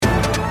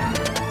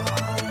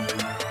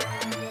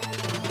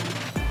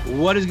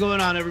What is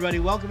going on, everybody?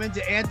 Welcome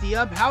into Ante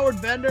Up. Howard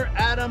Bender,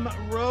 Adam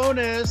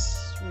Ronis.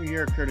 We're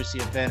here courtesy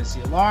of Fantasy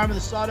Alarm and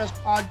the Sawdust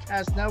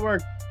Podcast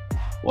Network.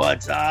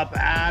 What's up,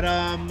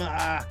 Adam?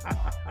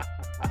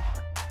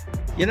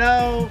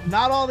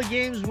 Not all the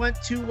games went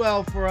too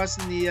well for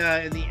us in the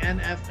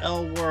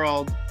NFL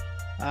world.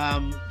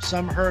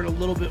 Some hurt a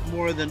little bit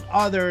more than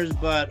others,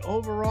 but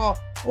overall,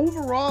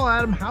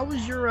 Adam, how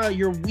was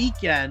your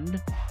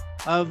weekend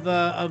of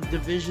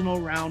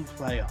divisional round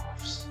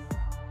playoffs?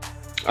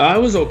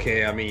 It was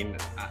okay. I mean,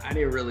 I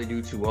didn't really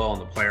do too well on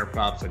the player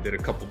props. I did a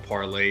couple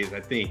parlays. I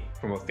think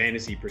from a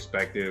fantasy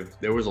perspective,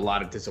 there was a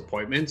lot of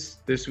disappointments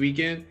this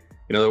weekend.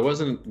 There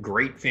wasn't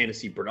great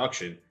fantasy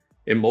production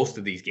in most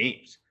of these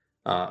games.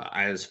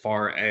 As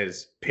far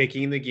as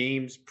picking the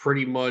games,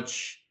 pretty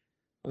much,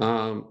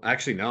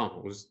 actually, no,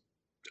 it was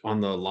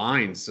on the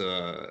lines.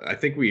 I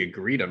think we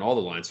agreed on all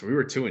the lines. So we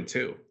were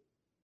 2-2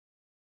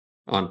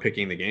 on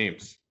picking the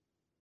games.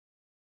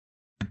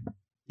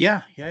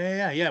 Yeah.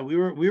 We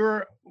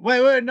were.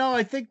 Wait. No,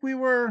 I think we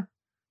were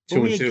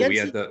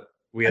 2-2.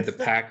 We had the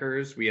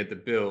Packers. We had the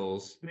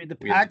Bills. We had the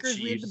Packers.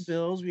 We had the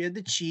Bills. We had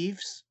the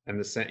Chiefs and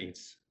the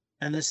Saints.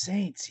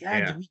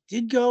 Yeah. We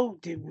did go.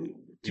 We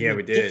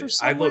did.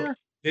 I look.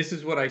 This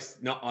is what I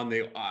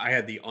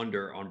had the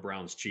under on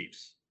Browns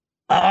Chiefs.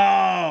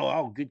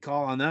 Oh, good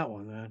call on that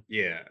one, man.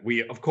 Yeah,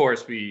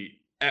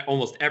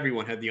 almost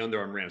everyone had the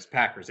under on Rams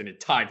Packers, and it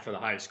tied for the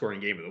highest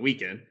scoring game of the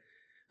weekend,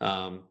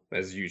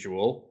 as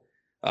usual.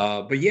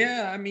 But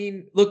yeah, I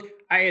mean, look,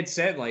 I had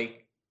said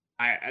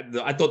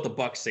I thought the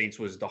Bucs Saints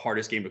was the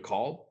hardest game to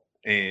call,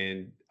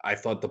 and I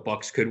thought the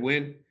Bucs could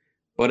win.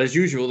 But as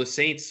usual, the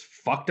Saints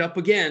fucked up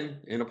again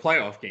in a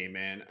playoff game,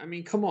 man. I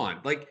mean, come on.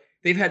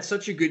 They've had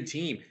such a good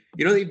team.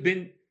 They've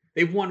been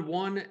in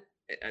one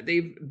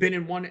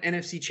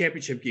NFC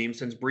Championship game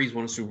since Breeze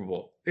won a Super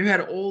Bowl. They've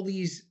had all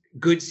these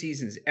good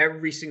seasons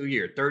every single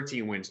year,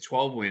 13 wins,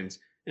 12 wins.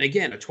 And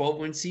again, a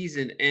 12-win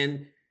season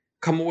and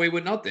come away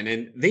with nothing.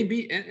 And they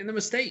beat in the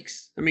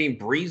mistakes. I mean,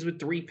 Breeze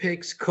with 3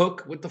 picks,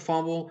 Cook with the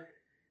fumble.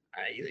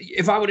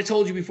 If I would have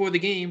told you before the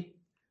game,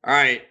 all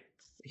right,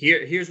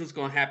 here's what's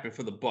going to happen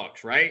for the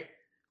Bucs, right?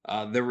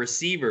 The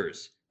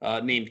receivers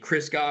named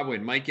Chris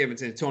Godwin, Mike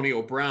Evans, and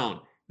Antonio Brown,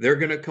 they're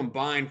going to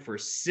combine for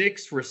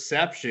 6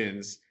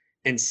 receptions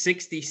and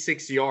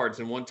 66 yards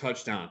and 1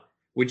 touchdown.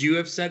 Would you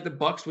have said the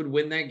Bucs would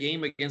win that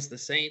game against the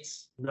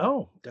Saints?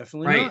 No,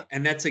 definitely right. Not.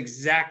 And that's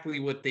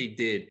exactly what they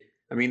did.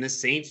 I mean, the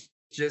Saints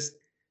just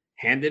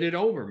handed it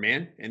over,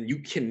 man. And you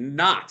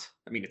cannot,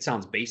 I mean, it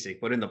sounds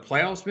basic, but in the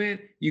playoffs, man,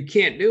 you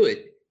can't do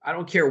it. I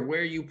don't care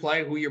where you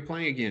play, who you're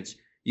playing against.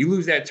 You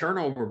lose that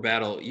turnover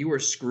battle, you are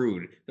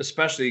screwed,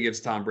 especially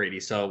against Tom Brady.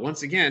 So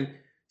once again,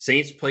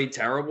 Saints played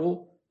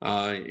terrible.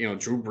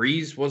 Drew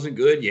Brees wasn't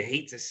good. You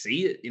hate to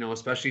see it,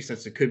 especially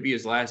since it could be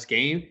his last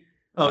game.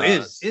 Oh,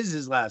 is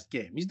his last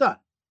game. He's done.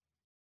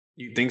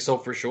 You think so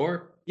for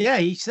sure? Yeah,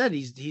 he said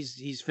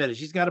he's finished.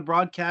 He's got a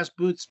broadcast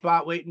booth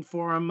spot waiting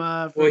for him.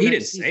 He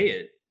didn't say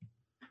it.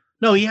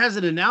 No, he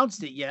hasn't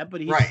announced it yet,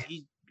 but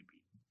he's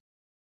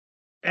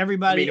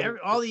everybody,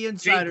 all the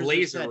insiders.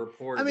 Jay Glazer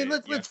reported. I mean,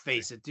 let's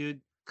face it, dude.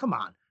 Come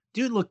on,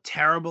 dude. Looked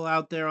terrible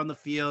out there on the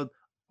field.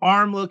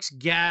 Arm looks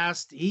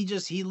gassed. He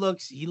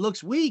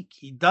looks weak.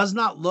 He does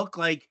not look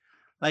like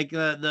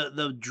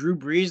the Drew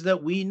Brees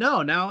that we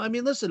know. Now, I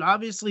mean, listen,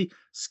 obviously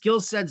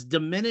skill sets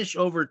diminish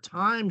over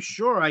time.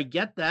 Sure, I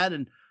get that.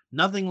 And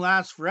nothing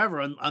lasts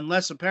forever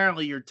unless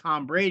apparently you're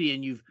Tom Brady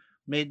and you've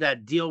made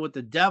that deal with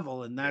the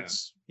devil. And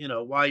that's,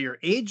 why you're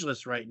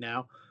ageless right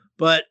now.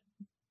 But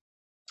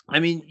I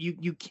mean,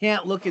 you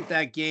can't look at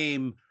that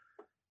game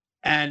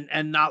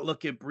and not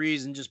look at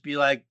Brees and just be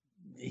like,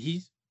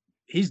 he's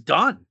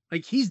done.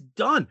 Like, he's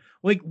done.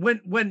 Like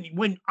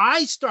when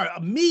I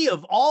start, me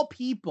of all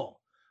people,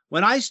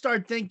 when I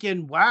start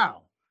thinking,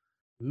 wow,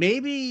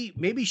 maybe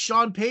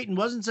Sean Payton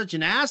wasn't such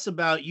an ass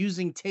about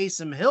using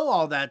Taysom Hill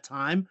all that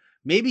time.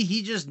 Maybe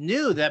he just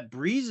knew that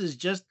Brees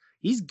is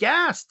he's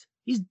gassed.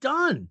 He's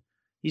done.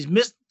 He's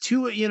missed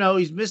 2,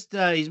 he's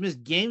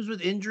missed games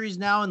with injuries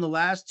now in the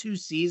last 2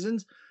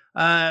 seasons.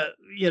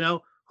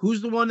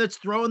 Who's the one that's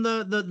throwing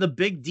the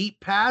big deep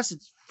pass?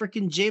 It's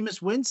freaking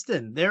Jameis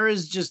Winston. There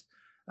is just,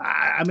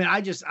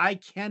 I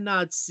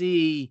cannot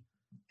see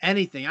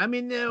anything. I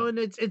mean, and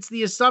it's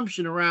the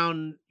assumption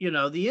around,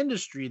 the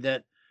industry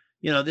that,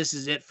 this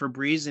is it for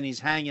Brees and he's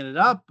hanging it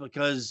up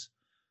because,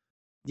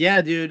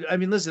 yeah, dude. I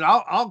mean, listen,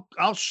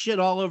 I'll shit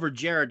all over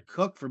Jared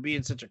Cook for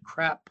being such a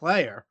crap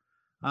player,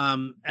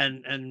 and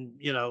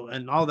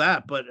all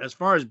that. But as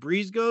far as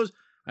Brees goes,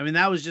 I mean,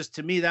 that was just,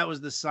 to me, that was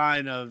the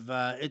sign of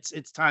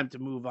it's time to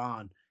move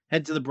on.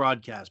 Head to the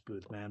broadcast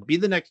booth, man. Be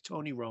the next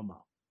Tony Romo.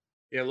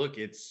 Yeah, look,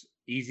 it's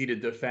easy to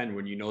defend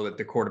when you know that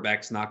the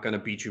quarterback's not going to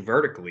beat you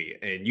vertically,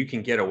 and you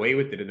can get away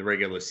with it in the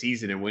regular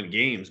season and win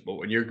games. But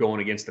when you're going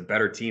against the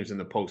better teams in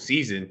the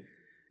postseason,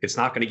 it's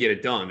not going to get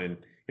it done. And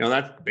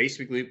that's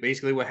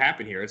basically what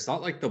happened here. It's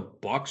not like the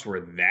Bucs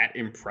were that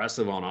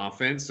impressive on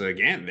offense.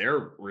 Again,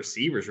 their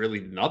receivers really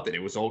did nothing.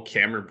 It was all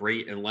Cameron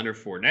Brate and Leonard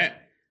Fournette.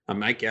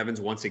 Mike Evans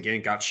once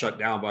again got shut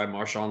down by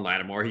Marshawn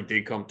Lattimore. He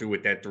did come through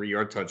with that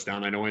 3-yard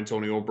touchdown. I know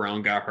Antonio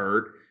Brown got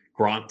hurt.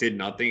 Gronk did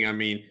nothing. I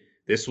mean,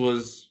 this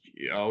was,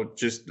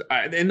 just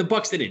and the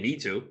Bucs didn't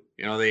need to.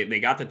 They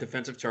got the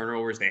defensive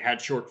turnovers. They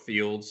had short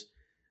fields.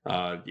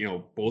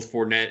 Both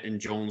Fournette and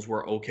Jones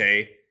were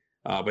okay.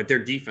 But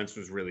their defense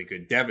was really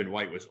good. Devin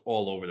White was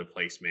all over the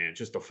place, man.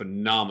 Just a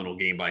phenomenal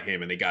game by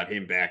him, and they got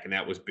him back, and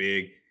that was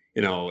big.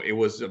 It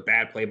was a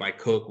bad play by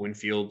Cook.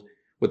 Winfield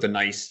with a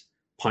nice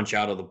punch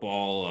out of the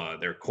ball.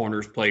 Their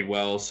corners played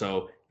well.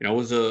 So, it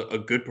was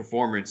a good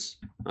performance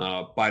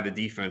by the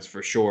defense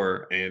for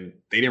sure. And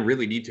they didn't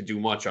really need to do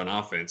much on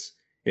offense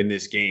in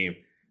this game.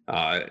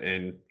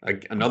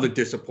 Another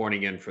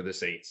disappointing end for the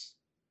Saints.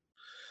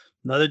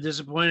 Another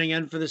disappointing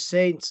end for the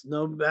Saints.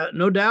 No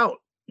doubt.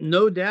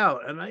 No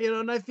doubt.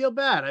 And I feel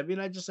bad. I mean,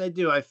 I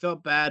do. I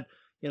felt bad.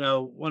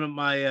 One of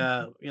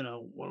my,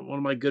 one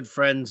of my good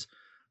friends,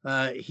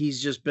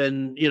 he's just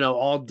been,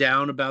 all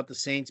down about the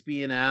Saints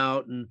being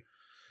out. And,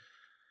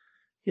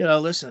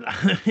 listen,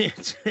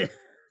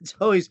 it's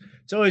always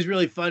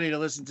really funny to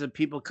listen to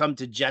people come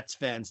to Jets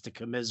fans to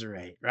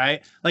commiserate,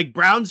 right? Like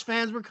Browns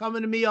fans were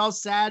coming to me all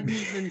sad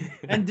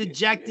and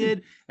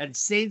dejected, and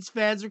Saints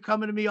fans are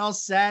coming to me all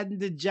sad and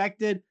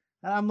dejected.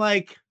 And I'm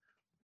like,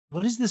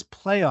 what is this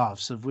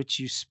playoffs of which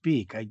you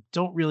speak? I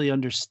don't really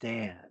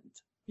understand.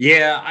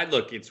 Yeah,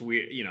 it's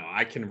weird.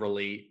 I can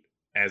relate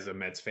as a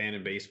Mets fan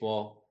in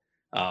baseball.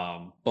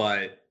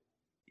 But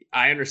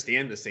I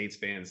understand the Saints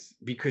fans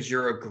because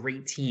you're a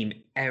great team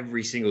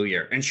every single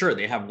year. And sure,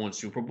 they have won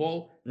Super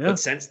Bowl, but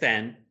since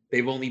then,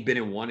 they've only been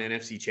in one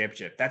NFC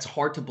championship. That's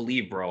hard to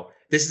believe, bro.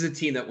 This is a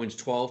team that wins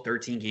 12,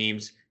 13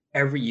 games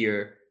every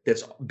year.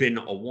 That's been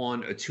a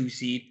 1, a 2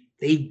 seed.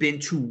 They've been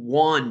to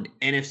one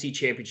NFC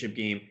championship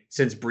game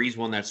since Breeze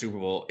won that Super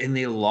Bowl, and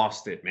they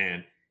lost it,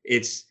 man.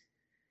 It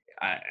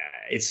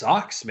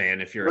sucks, man,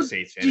 if you're a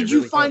Saints fan. Did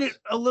you find it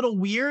a little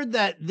weird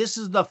that this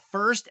is the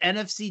first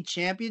NFC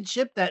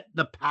championship that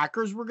the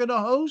Packers were going to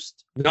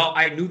host? No,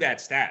 I knew that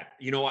stat.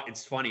 You know what?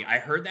 It's funny. I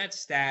heard that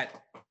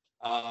stat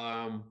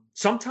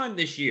sometime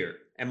this year.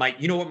 And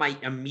what my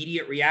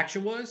immediate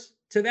reaction was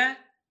to that?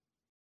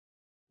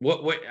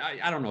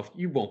 I don't know if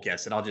you won't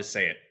guess it. I'll just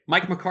say it.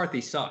 Mike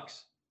McCarthy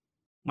sucks.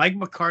 Mike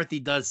McCarthy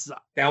does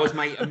suck. That was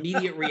my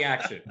immediate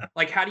reaction.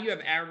 Like, how do you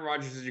have Aaron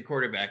Rodgers as your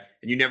quarterback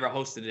and you never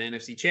hosted an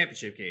NFC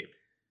championship game?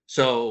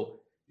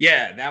 So,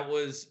 yeah, that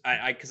was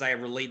because I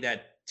relayed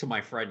that to my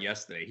friend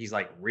yesterday. He's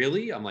like,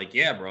 really? I'm like,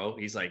 yeah, bro.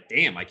 He's like,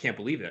 damn, I can't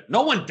believe that.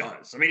 No one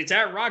does. I mean, it's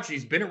Aaron Rodgers.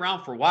 He's been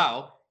around for a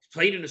while. He's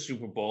played in the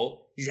Super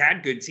Bowl. He's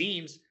had good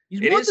teams.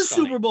 He's won the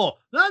Super Bowl.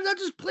 Not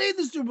just played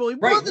the Super Bowl. He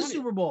won the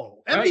Super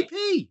Bowl. MVP.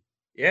 Right.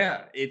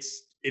 Yeah,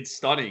 it's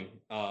stunning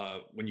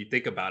when you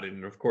think about it.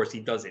 And, of course, he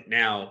does it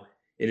now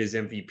in his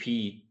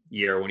MVP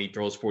year when he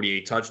throws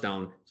 48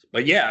 touchdowns.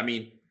 But, yeah, I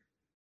mean,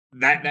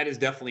 that is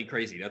definitely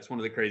crazy. That's one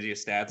of the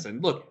craziest stats.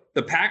 And, look,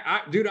 the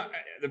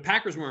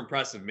Packers were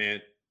impressive,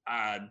 man.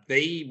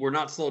 They were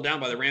not slowed down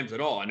by the Rams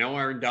at all. I know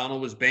Aaron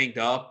Donald was banged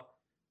up,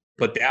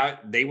 but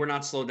they were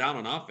not slowed down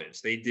on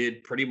offense. They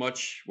did pretty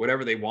much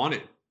whatever they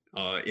wanted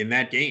in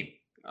that game.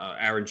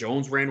 Aaron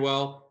Jones ran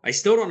well. I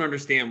still don't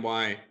understand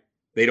why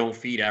they don't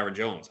feed Aaron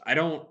Jones.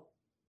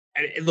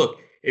 Look,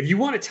 if you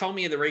want to tell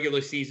me in the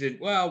regular season,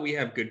 well, we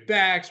have good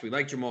backs, we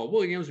like Jamal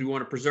Williams, we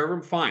want to preserve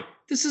him, fine.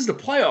 This is the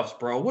playoffs,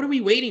 bro. What are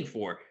we waiting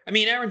for? I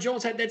mean, Aaron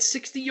Jones had that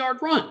 60-yard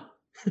run.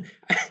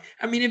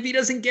 I mean, if he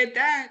doesn't get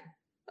that,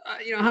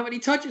 how many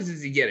touches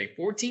is he getting?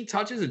 14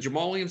 touches, and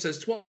Jamal Williams has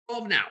 12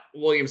 now.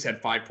 Williams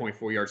had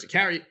 5.4 yards to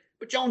carry,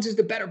 but Jones is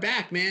the better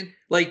back, man.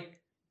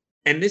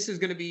 And this is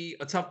going to be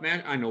a tough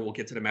match. I know we'll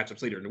get to the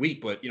matchups later in the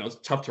week, but, it's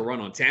tough to run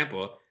on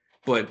Tampa.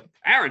 But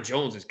Aaron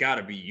Jones has got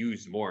to be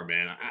used more,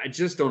 man. I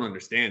just don't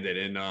understand it.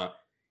 And,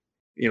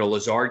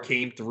 Lazard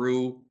came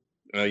through.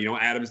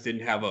 Adams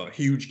didn't have a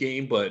huge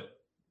game, but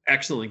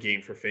excellent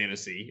game for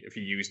fantasy if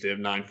you used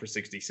him, 9 for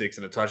 66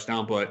 and a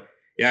touchdown. But,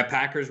 yeah,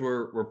 Packers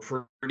were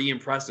pretty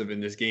impressive in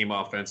this game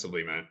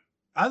offensively, man.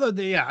 I thought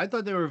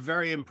they were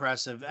very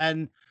impressive.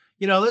 And,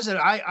 listen,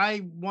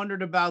 I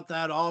wondered about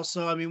that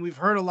also. I mean, we've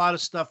heard a lot of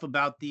stuff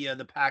about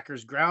the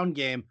Packers ground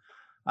game.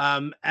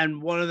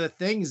 And one of the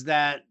things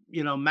that,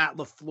 Matt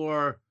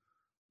LaFleur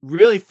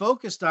really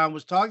focused on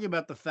was talking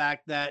about the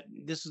fact that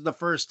this is the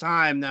first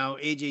time now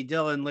A.J.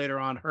 Dillon later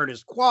on hurt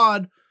his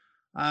quad.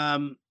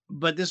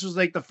 But this was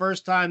like the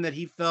first time that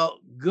he felt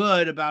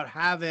good about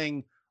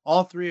having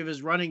all three of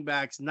his running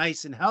backs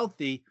nice and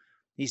healthy.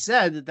 He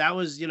said that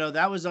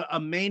was a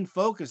main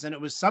focus. And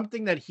it was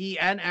something that he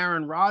and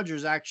Aaron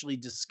Rodgers actually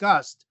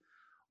discussed,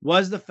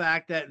 was the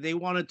fact that they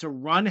wanted to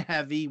run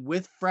heavy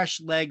with fresh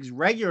legs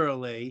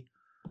regularly,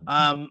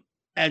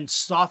 and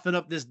soften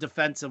up this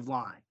defensive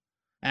line.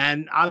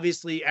 And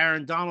obviously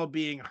Aaron Donald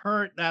being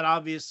hurt, that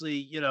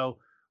obviously,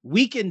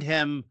 weakened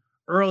him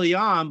early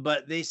on.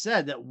 But they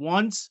said that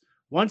once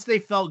they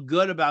felt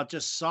good about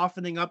just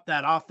softening up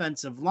that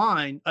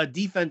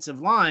defensive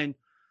line,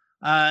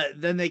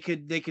 then they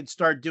could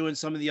start doing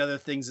some of the other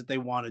things that they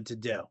wanted to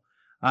do.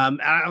 And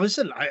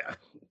listen,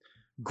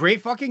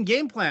 great fucking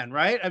game plan,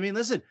 right? I mean,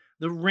 listen,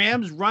 The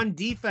Rams run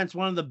defense,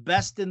 one of the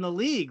best in the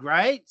league,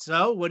 right?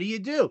 So what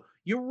do?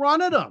 You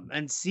run at them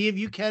and see if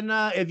you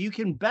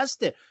can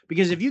best it.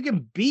 Because if you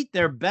can beat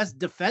their best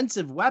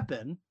defensive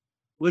weapon,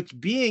 which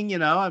being,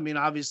 I mean,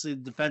 obviously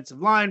the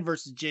defensive line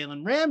versus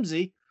Jalen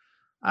Ramsey.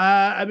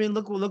 I mean,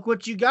 look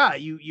what you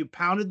got. You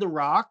pounded the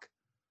rock.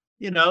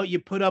 You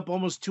put up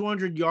almost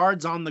 200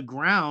 yards on the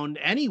ground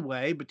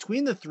anyway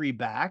between the three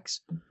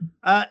backs.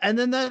 And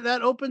then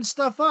that opens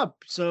stuff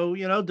up. So,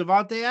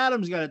 Devontae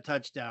Adams got a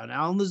touchdown.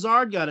 Alan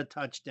Lazard got a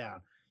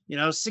touchdown.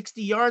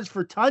 60 yards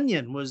for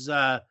Tunyon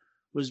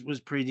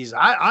was pretty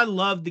decent. I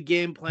love the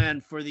game plan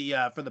for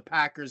the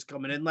Packers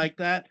coming in like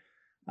that.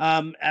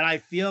 And I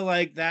feel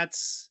like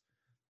that's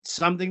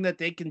something that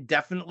they can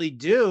definitely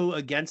do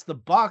against the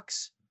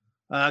Bucs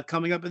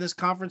coming up in this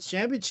conference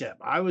championship.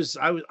 I was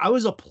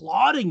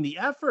applauding the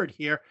effort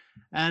here.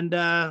 And,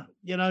 I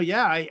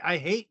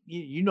hate,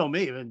 you know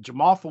me,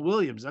 Jamal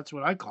Williams. That's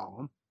what I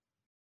call him.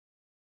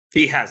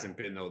 He hasn't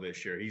been, though,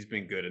 this year. He's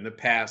been good. In the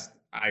past,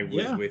 I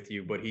was with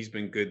you, but he's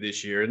been good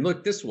this year. And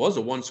look, this was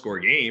a one-score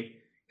game.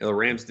 The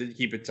Rams did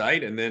keep it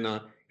tight. And then,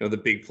 the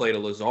big play to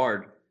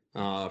Lazard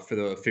for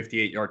the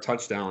 58-yard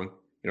touchdown,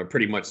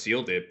 pretty much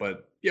sealed it.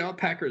 But,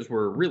 Packers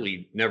were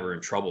really never in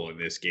trouble in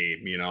this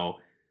game,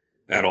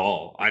 at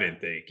all, I didn't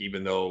think,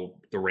 even though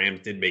the Rams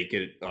did make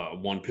it a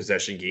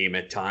one-possession game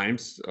at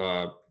times.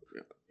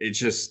 It's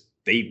just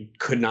they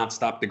could not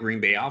stop the Green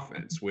Bay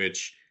offense,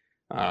 which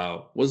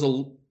was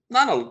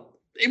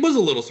it was a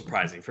little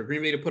surprising for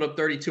Green Bay to put up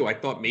 32. I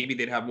thought maybe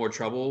they'd have more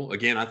trouble.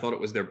 Again, I thought it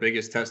was their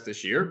biggest test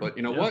this year, but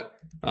you know what?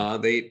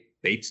 They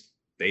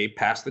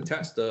passed the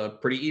test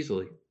pretty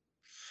easily.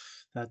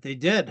 That they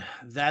did.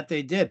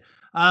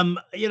 I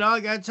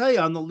got to tell you,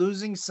 on the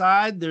losing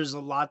side, there's a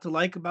lot to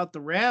like about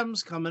the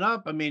Rams coming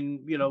up. I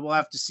mean, we'll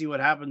have to see what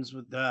happens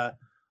with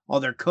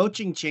all their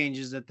coaching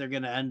changes that they're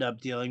going to end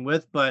up dealing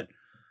with. But,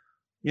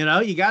 you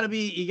got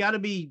to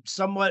be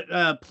somewhat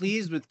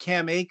pleased with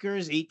Cam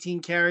Akers,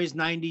 18 carries,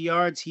 90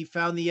 yards. He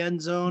found the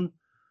end zone.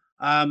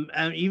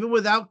 And even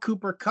without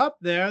Cooper Kupp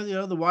there,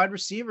 the wide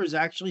receivers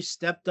actually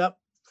stepped up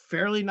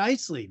fairly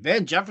nicely.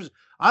 Van Jefferson.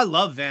 I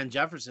love Van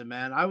Jefferson,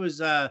 man.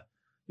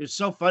 It's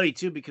so funny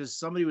too, because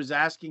somebody was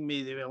asking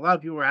me, a lot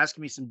of people were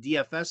asking me some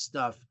DFS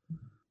stuff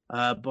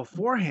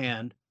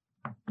beforehand.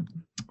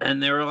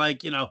 And they were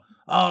like,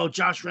 oh,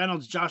 Josh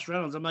Reynolds.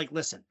 I'm like,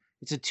 listen,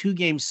 it's a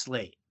 2-game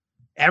slate.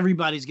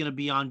 Everybody's going to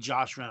be on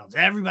Josh Reynolds.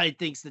 Everybody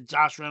thinks that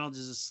Josh Reynolds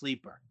is a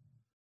sleeper.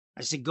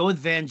 I said, go with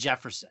Van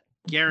Jefferson,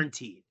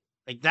 guaranteed.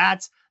 Like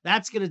that's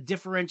going to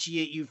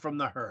differentiate you from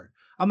the herd.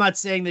 I'm not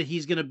saying that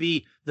he's going to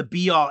be the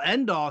be all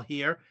end all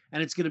here,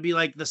 and it's going to be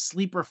like the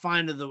sleeper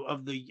find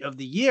of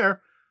the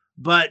year.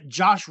 But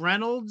Josh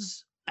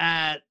Reynolds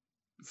at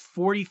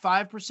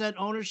 45%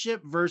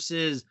 ownership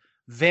versus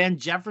Van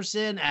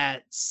Jefferson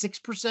at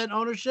 6%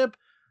 ownership.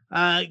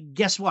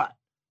 Guess what?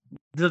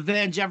 The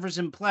Van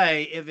Jefferson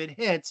play, if it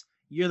hits,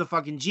 you're the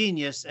fucking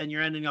genius and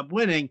you're ending up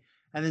winning.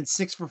 And then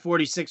 6 for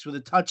 46 with a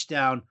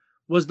touchdown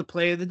was the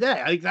play of the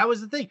day. I think that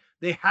was the thing.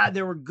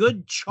 There were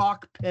good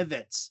chalk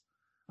pivots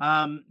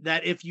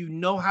that if you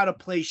know how to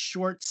play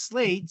short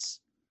slates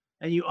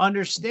and you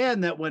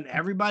understand that when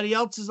everybody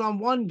else is on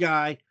one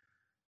guy,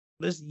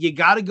 listen, you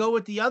got to go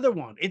with the other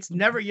one. It's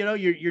never,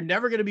 you're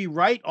never going to be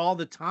right all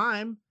the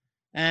time.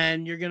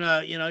 And you're going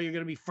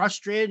to be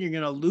frustrated. You're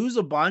going to lose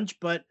a bunch,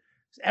 but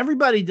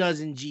everybody does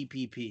in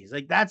GPPs.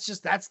 Like that's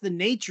the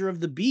nature of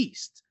the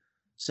beast.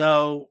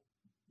 So,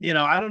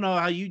 I don't know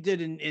how you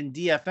did in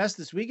DFS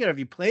this weekend, or if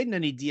you played in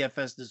any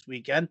DFS this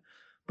weekend,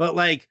 but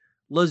like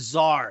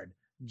Lazard,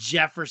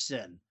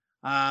 Jefferson,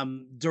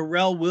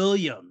 Darrell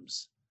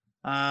Williams,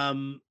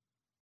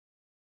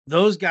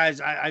 those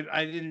guys,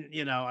 I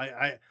didn't,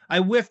 I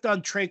whiffed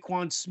on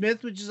Traquan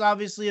Smith, which is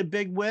obviously a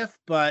big whiff,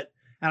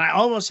 and I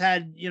almost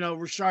had,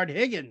 Rashard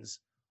Higgins,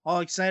 all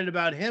excited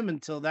about him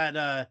until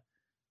that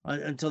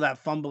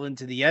fumble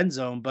into the end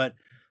zone. But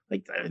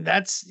like,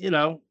 that's,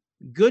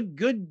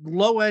 good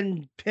low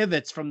end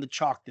pivots from the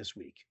chalk this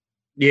week.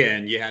 Yeah,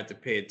 and you had to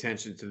pay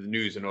attention to the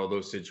news in all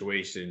those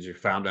situations. You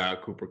found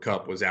out Cooper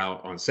Kupp was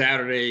out on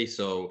Saturday,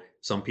 so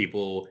some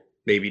people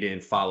maybe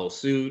didn't follow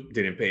suit,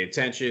 didn't pay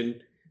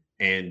attention,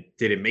 and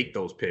didn't make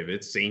those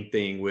pivots. Same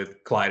thing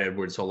with Clyde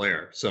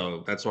Edwards-Helaire.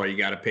 So that's why you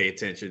got to pay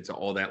attention to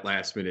all that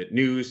last-minute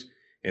news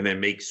and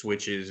then make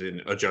switches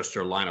and adjust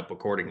your lineup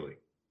accordingly.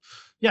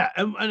 Yeah,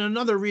 and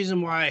another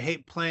reason why I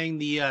hate playing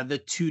the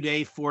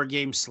 2-day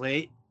 4-game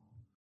slate.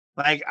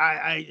 Like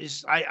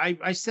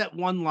I set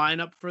one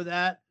lineup for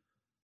that,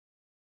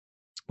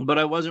 but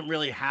I wasn't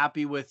really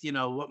happy with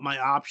what my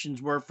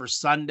options were for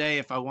Sunday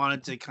if I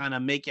wanted to kind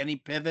of make any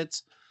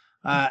pivots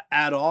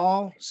at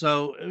all.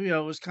 So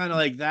it was kind of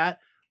like that.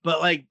 But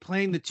like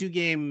playing the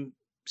 2-game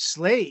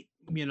slate,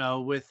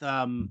 with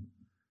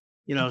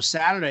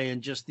Saturday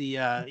and just the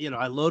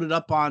I loaded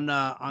up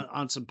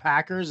on some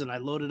Packers and I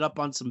loaded up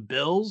on some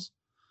Bills.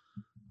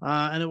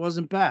 And it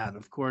wasn't bad.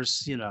 Of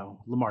course,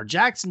 Lamar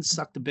Jackson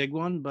sucked a big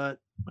one, but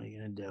what are you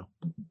going to do?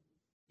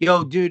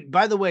 Yo, dude,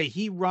 by the way,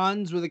 he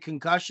runs with a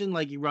concussion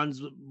like he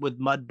runs with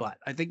mud butt.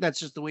 I think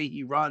that's just the way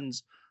he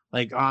runs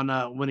like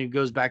on when he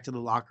goes back to the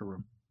locker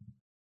room.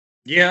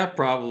 Yeah,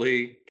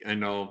 probably. I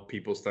know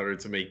people started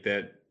to make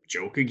that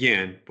joke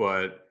again,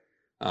 but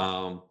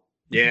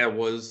yeah, it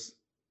was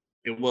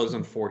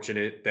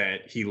unfortunate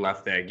that he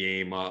left that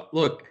game.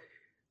 Look,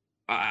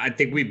 I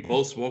think we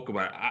both spoke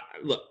about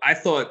it. I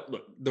thought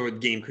the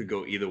game could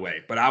go either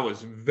way, but I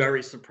was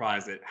very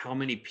surprised at how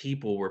many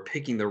people were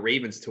picking the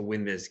Ravens to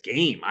win this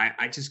game.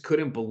 I just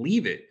couldn't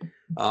believe it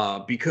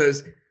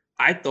because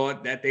I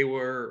thought that they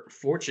were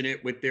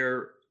fortunate with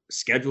their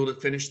schedule to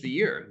finish the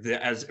year.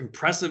 As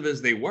impressive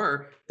as they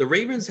were, the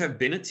Ravens have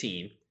been a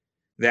team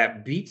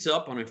that beats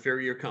up on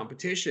inferior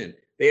competition.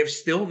 They have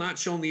still not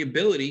shown the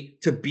ability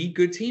to beat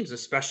good teams,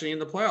 especially in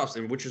the playoffs,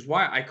 and which is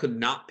why I could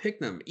not pick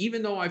them,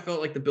 even though I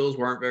felt like the Bills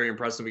weren't very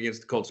impressive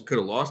against the Colts and could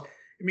have lost.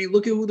 I mean,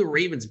 look at who the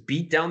Ravens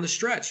beat down the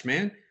stretch,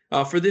 man,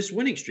 for this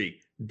winning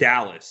streak.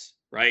 Dallas,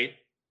 right?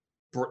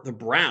 The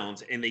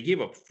Browns, and they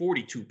gave up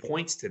 42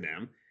 points to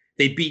them.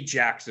 They beat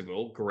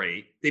Jacksonville,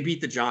 great. They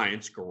beat the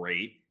Giants,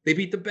 great. They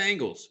beat the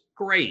Bengals,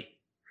 great.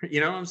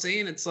 You know what I'm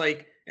saying? It's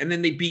like, and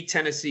then they beat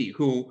Tennessee,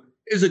 who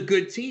is a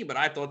good team, but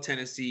I thought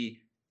Tennessee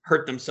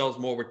hurt themselves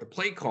more with the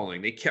play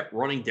calling. They kept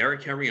running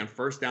Derrick Henry on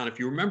first down. If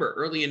you remember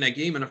early in that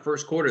game in the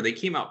first quarter, they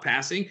came out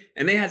passing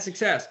and they had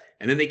success.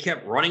 And then they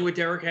kept running with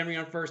Derrick Henry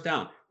on first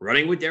down,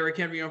 running with Derrick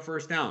Henry on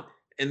first down,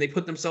 and they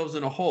put themselves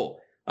in a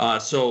hole.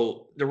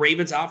 So the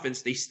Ravens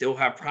offense, they still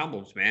have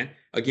problems, man,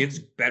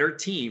 against better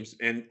teams.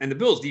 And the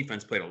Bills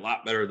defense played a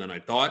lot better than I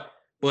thought,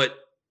 but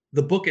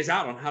the book is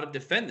out on how to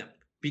defend them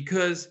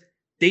because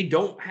they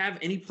don't have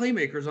any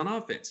playmakers on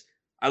offense.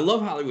 I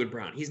love Hollywood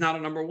Brown. He's not a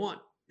number one.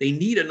 They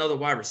need another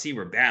wide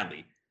receiver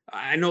badly.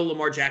 I know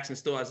Lamar Jackson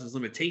still has his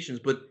limitations,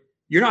 but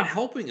you're not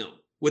helping him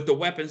with the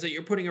weapons that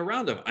you're putting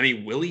around him. I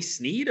mean, Willie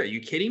Snead, are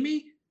you kidding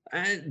me?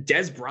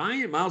 Des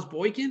Bryant, Miles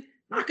Boykin,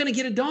 not going to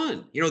get it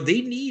done. You know,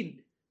 they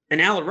need an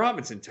Allen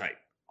Robinson type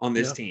on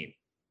this team.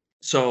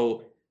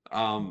 So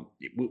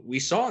we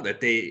saw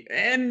that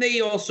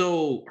they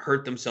also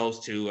hurt themselves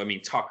too. I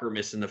mean, Tucker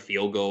missing the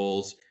field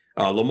goals,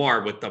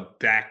 Lamar with the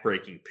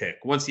backbreaking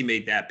pick. Once he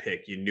made that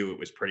pick, you knew it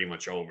was pretty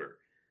much over.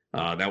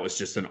 That was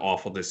just an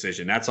awful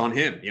decision. That's on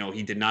him. You know,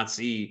 he did not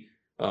see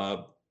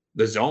the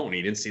zone.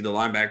 He didn't see the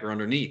linebacker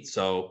underneath.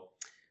 So,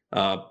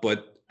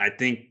 but I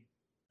think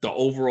the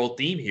overall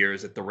theme here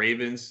is that the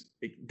Ravens,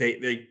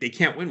 they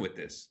can't win with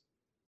this.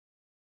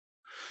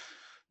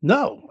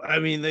 No, I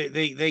mean,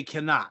 they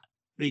cannot.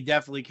 They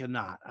definitely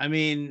cannot. I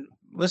mean,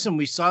 listen,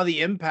 we saw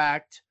the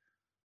impact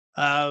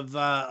of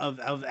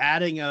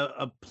adding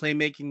a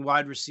playmaking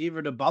wide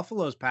receiver to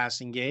Buffalo's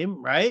passing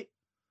game, right?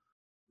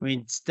 I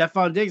mean,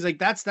 Stefon Diggs, like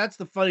that's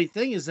the funny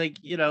thing is like,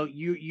 you know,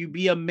 you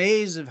be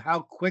amazed of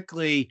how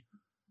quickly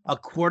a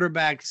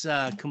quarterback's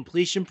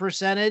completion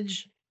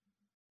percentage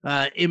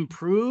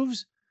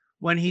improves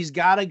when he's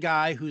got a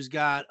guy who's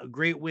got a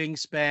great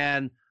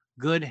wingspan,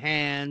 good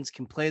hands,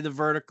 can play the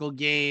vertical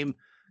game,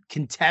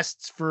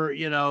 contests for,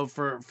 you know,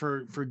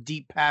 for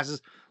deep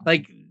passes.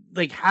 Like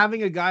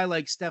having a guy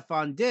like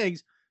Stefon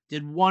Diggs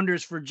did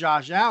wonders for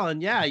Josh Allen.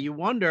 Yeah, you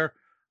wonder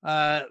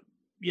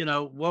you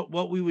know,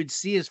 what we would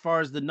see as far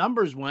as the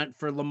numbers went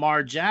for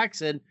Lamar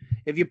Jackson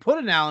if you put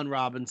an Allen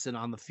Robinson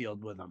on the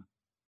field with him.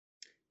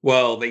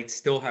 Well, they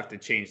still have to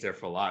change their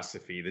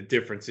philosophy. The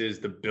difference is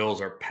the Bills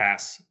are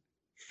pass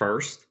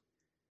first.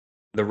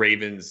 The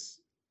Ravens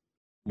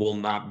will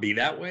not be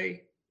that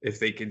way if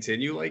they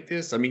continue like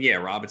this. I mean, yeah,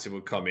 Robinson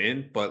would come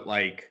in, but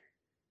like,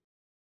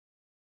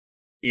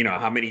 you know,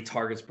 how many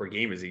targets per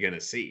game is he going to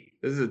see?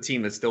 This is a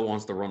team that still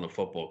wants to run the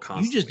football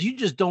constantly. You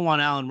just don't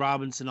want Allen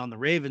Robinson on the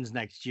Ravens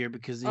next year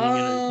because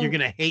you're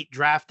gonna hate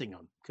drafting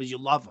him because you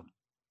love him.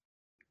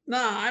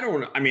 Nah, I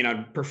don't. I mean,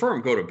 I'd prefer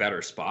him go to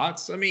better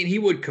spots. I mean, he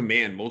would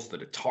command most of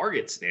the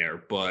targets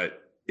there,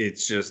 but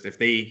it's just if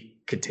they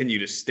continue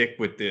to stick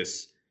with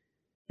this,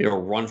 you know,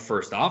 run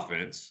first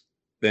offense,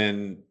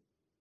 then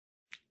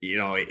you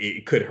know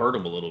it could hurt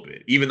him a little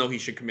bit. Even though he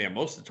should command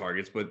most of the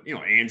targets, but you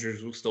know,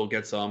 Andrews will still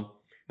get some.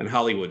 And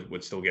Hollywood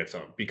would still get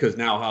some because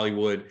now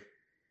Hollywood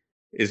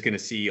is going to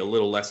see a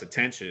little less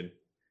attention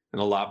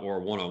and a lot more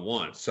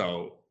one-on-one.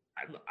 So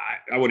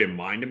I wouldn't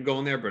mind him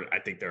going there, but I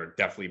think there are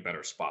definitely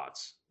better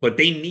spots. But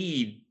they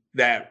need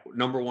that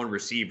number one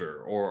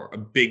receiver or a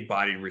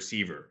big-bodied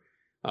receiver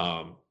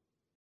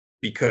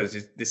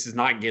because this is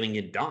not getting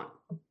it done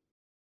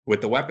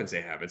with the weapons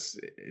they have. It's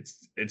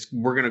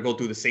we're going to go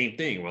through the same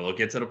thing. Well, they'll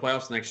get to the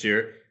playoffs next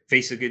year,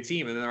 face a good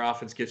team, and then their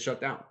offense gets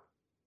shut down.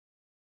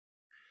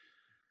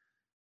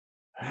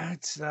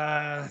 That's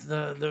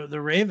the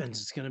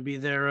Ravens. It's going to be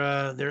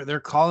their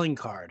calling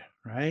card,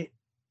 right?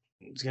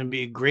 It's going to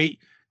be great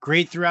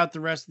throughout the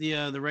rest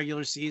of the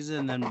regular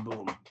season, and then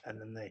boom, and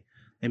then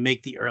they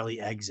make the early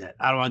exit.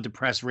 I don't want to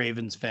depress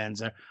Ravens fans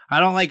there.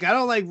 I don't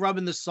like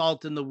rubbing the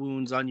salt in the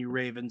wounds on you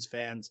Ravens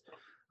fans.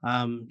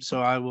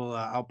 So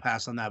I'll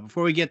pass on that.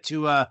 Before we get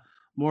to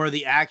more of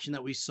the action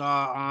that we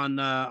saw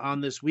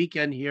on this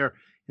weekend here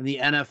in the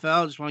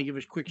NFL, I just want to give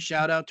a quick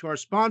shout out to our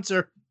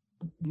sponsor,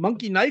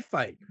 Monkey Knife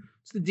Fight.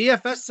 It's the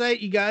DFS site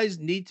you guys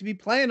need to be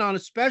playing on,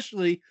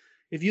 especially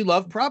if you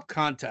love prop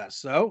contests.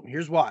 So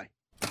here's why.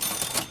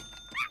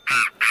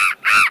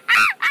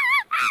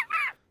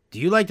 Do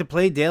you like to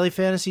play daily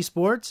fantasy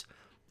sports?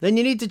 Then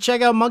you need to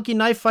check out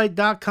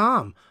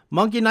monkeyknifefight.com.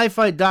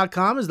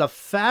 Monkeyknifefight.com is the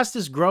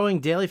fastest growing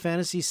daily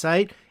fantasy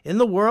site in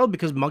the world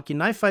because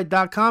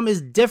monkeyknifefight.com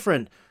is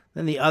different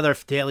than the other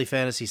daily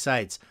fantasy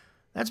sites.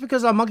 That's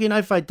because on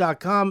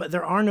monkeyknifefight.com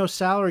there are no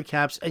salary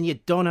caps and you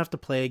don't have to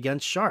play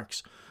against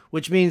sharks,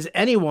 which means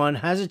anyone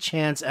has a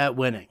chance at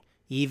winning.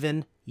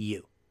 Even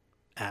you,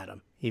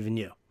 Adam, even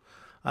you.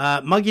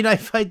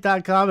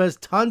 MonkeyKnifeFight.com has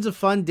tons of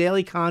fun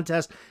daily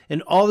contests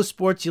in all the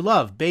sports you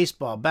love.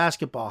 Baseball,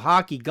 basketball,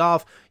 hockey,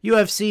 golf,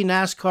 UFC,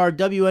 NASCAR,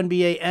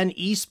 WNBA, and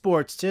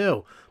esports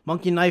too.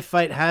 Monkey Knife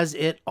Fight has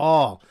it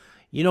all.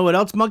 You know what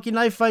else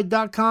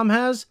MonkeyKnifeFight.com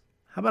has?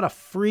 How about a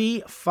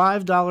free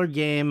 $5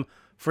 game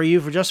for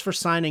you for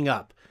signing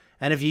up?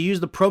 And if you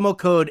use the promo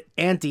code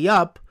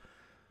ANTEUP,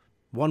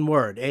 one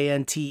word,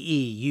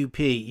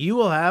 ANTEUP, you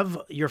will have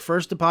your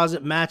first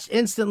deposit matched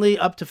instantly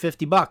up to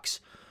 $50.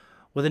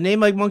 With a name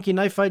like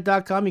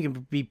monkeyknifefight.com, you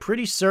can be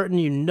pretty certain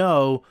you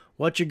know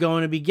what you're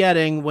going to be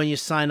getting when you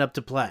sign up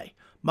to play.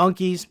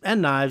 Monkeys and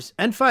knives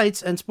and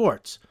fights and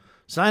sports.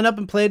 Sign up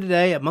and play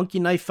today at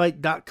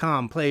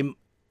monkeyknifefight.com. Play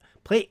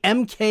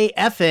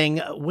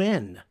MKFing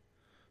win.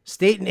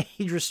 State and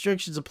age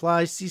restrictions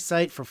apply. See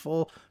site for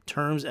full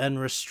terms and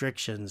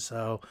restrictions.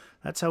 So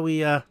that's how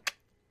we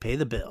pay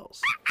the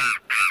bills.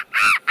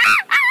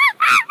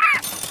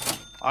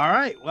 All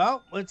right.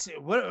 Well, let's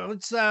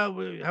have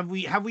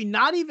we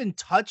not even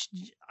touched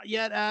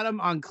yet, Adam,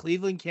 on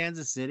Cleveland,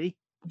 Kansas City?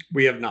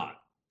 We have not.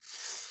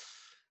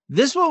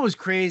 This one was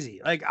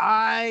crazy. Like,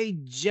 I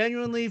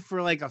genuinely,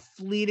 for like a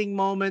fleeting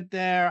moment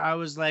there, I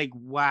was like,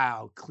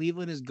 wow,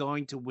 Cleveland is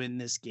going to win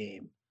this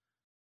game.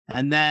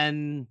 And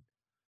then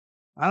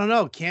I don't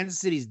know, Kansas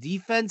City's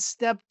defense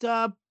stepped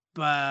up.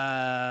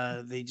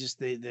 They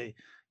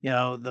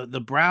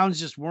the Browns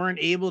just weren't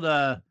able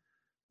to,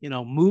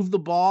 move the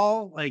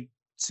ball like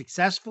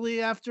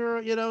successfully after,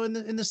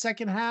 in the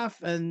second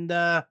half. And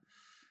I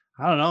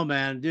don't know,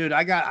 man, dude,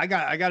 I got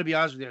to be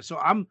honest with you. So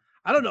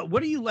I don't know.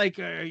 What do you like?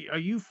 Are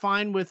you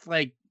fine with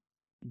like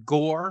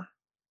gore?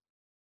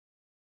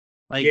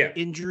 Like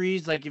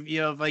injuries? Like if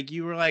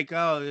you were like,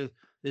 oh,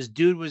 this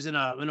dude was in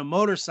a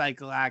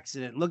motorcycle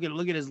accident. Look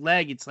at his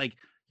leg. It's like,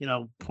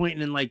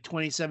 pointing in like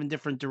 27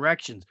 different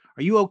directions.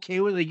 Are you okay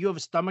with it? Like, you have a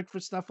stomach for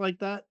stuff like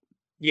that?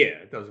 Yeah,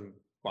 it doesn't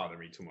bother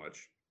me too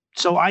much.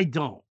 So I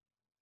don't.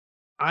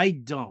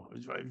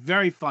 It's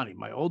very funny.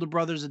 My older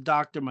brother's a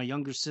doctor. My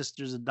younger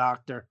sister's a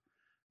doctor.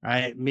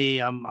 Right?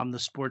 Me, I'm the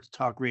sports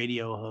talk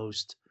radio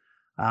host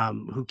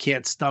who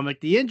can't stomach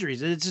the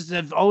injuries. It's just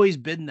I've always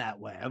been that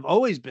way.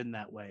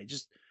 It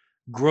just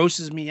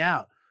grosses me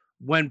out.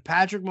 When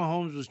Patrick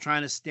Mahomes was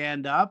trying to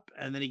stand up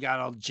and then he got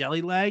all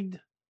jelly-legged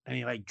and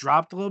he like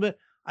dropped a little bit,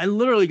 I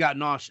literally got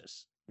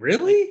nauseous.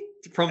 Really?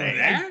 From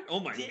that? Oh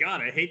my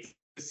God, I hate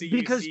to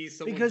see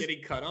someone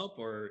getting cut up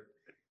or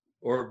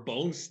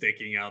bones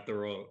sticking out the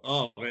road.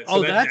 Oh, man.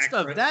 So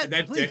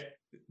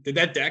did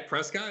that Dak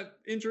Prescott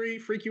injury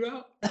freak you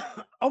out?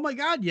 Oh my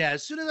God, yeah.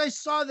 As soon as I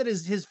saw that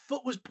his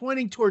foot was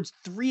pointing towards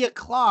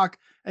 3:00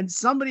 and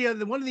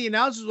one of the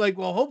announcers was like,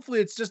 well,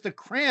 hopefully it's just a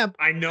cramp.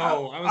 I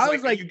know. I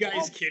was like, are you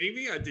guys kidding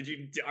me?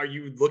 Are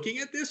you looking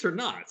at this or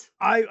not?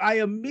 I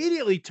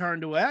immediately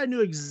turned away. I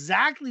knew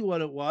exactly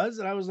what it was.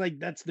 And I was like,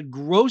 that's the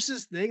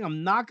grossest thing.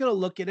 I'm not going to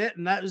look at it.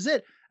 And that was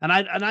it. And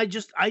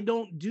I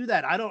don't do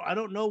that. I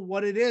don't know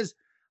what it is.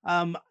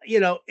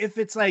 If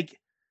it's like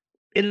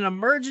in an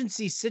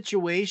emergency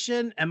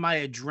situation and my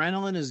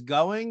adrenaline is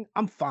going,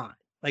 I'm fine.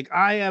 Like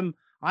I am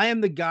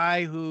the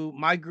guy who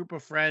my group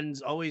of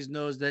friends always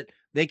knows that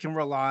they can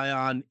rely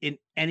on in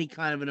any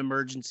kind of an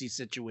emergency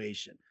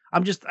situation.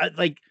 That's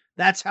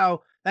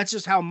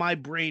just how my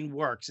brain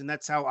works. And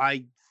that's how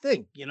I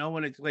think,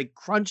 when it's like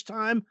crunch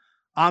time,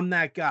 I'm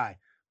that guy.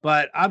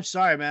 But I'm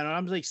sorry, man.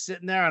 I'm like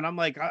sitting there and I'm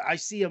like, I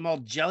see him all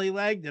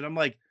jelly-legged and I'm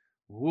like,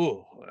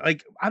 whoa,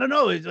 like, I don't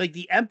know. It's like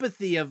the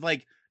empathy of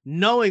like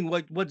knowing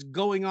what's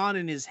going on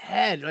in his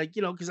head. Like,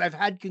 cause I've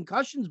had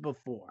concussions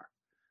before.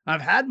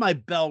 I've had my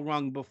bell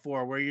rung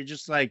before where you're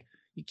just like,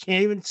 you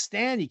can't even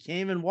stand, you can't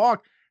even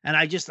walk. And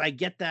I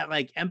get that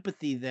like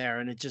empathy there.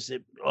 And it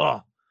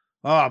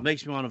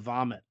makes me want to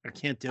vomit. I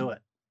can't do it.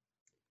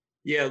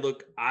 Yeah,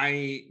 look,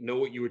 I know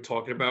what you were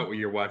talking about when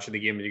you're watching the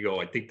game and you go,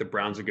 I think the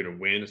Browns are going to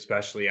win,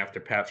 especially after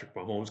Patrick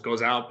Mahomes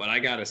goes out. But I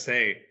got to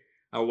say,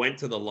 I went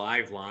to the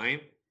live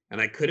line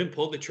and I couldn't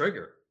pull the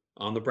trigger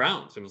on the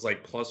Browns. It was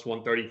like plus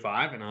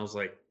 135. And I was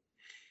like,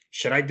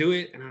 should I do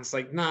it? And I was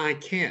like, nah, I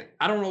can't.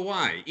 I don't know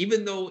why.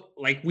 Even though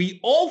like we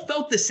all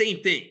felt the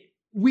same thing.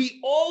 We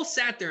all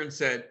sat there and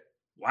said,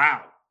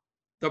 wow,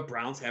 the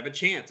Browns have a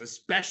chance,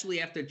 especially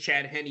after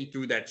Chad Henne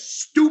threw that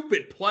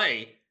stupid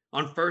play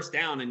on first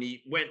down and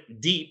he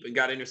went deep and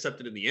got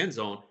intercepted in the end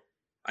zone.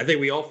 I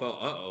think we all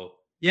felt, uh-oh.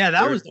 Yeah,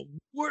 that was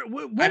what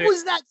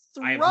was that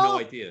throw? I have no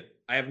idea.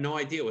 I have no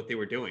idea what they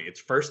were doing.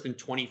 It's 1st and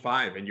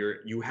 25 and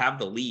you have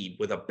the lead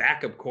with a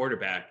backup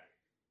quarterback.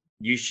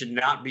 You should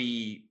not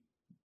be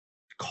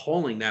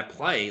calling that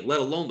play, let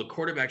alone the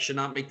quarterback should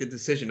not make the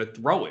decision to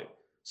throw it.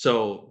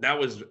 So that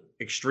was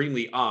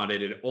extremely odd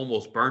and it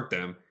almost burnt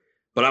them.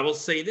 But I will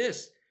say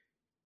this,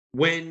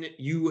 when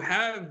you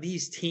have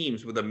these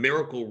teams with a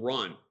miracle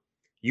run,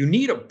 you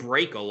need a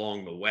break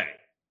along the way.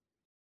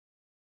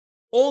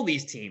 All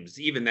these teams,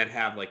 even that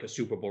have like a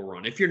Super Bowl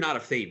run, if you're not a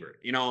favorite,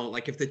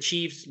 like if the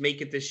Chiefs make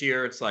it this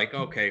year, it's like,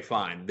 okay,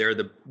 fine.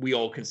 We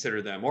all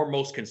consider them, or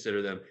most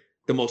consider them,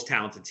 the most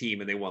talented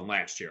team, and they won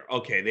last year.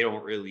 Okay, they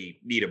don't really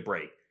need a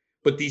break.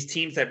 But these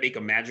teams that make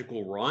a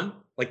magical run,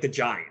 like the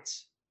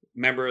Giants,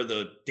 remember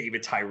the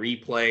David Tyree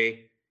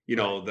play?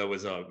 Right. There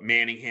was a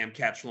Manningham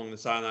catch along the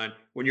sideline.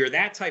 When you're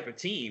that type of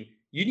team,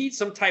 you need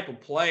some type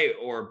of play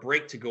or a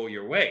break to go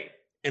your way.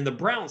 And the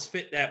Browns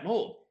fit that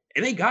mold.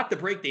 And they got the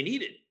break they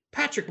needed.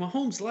 Patrick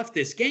Mahomes left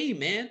this game,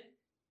 man,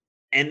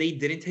 and they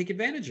didn't take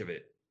advantage of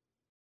it.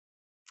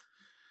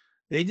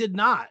 They did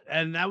not.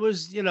 And that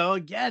was,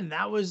 again,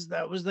 that was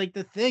like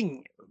the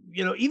thing.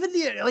 Even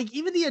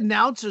the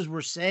announcers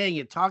were saying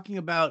it, talking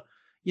about,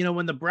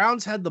 when the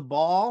Browns had the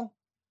ball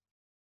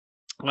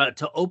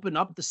to open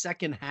up the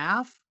second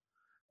half,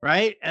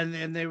 right? And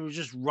then they were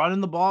just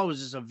running the ball. It was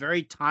just a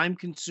very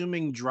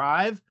time-consuming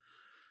drive.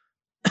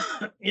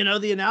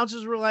 The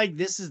announcers were like,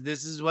 this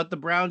is what the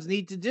Browns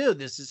need to do.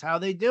 This is how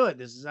they do it.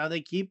 This is how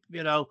they keep,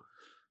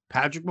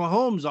 Patrick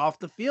Mahomes off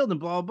the field and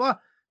blah blah blah.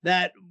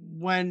 That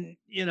when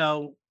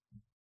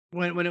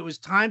it was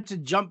time to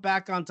jump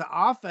back onto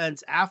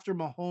offense after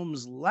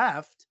Mahomes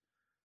left,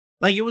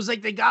 like it was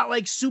like they got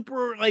like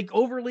super like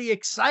overly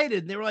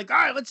excited. They were like, all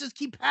right, let's just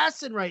keep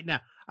passing right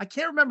now. I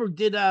can't remember,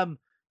 did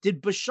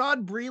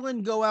Bashaud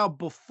Breeland go out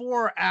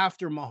before or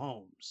after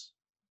Mahomes?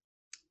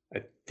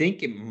 I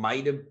think it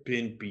might have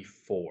been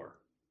before,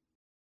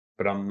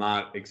 but I'm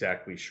not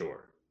exactly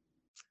sure.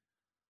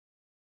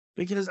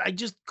 Because I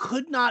just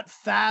could not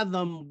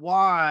fathom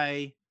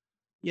why,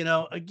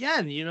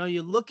 again,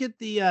 you look at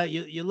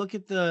you look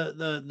at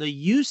the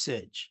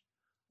usage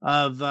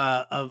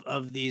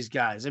of these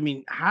guys. I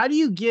mean, how do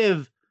you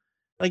give,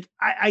 like,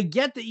 I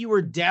get that you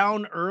were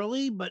down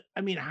early, but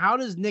I mean, how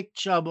does Nick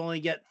Chubb only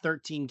get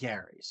 13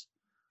 carries?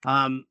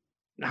 Um,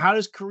 how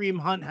does Kareem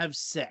Hunt have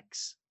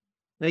 6?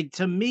 Like,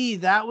 to me,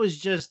 that was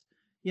just,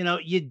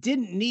 you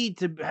didn't need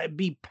to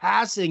be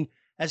passing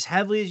as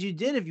heavily as you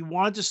did if you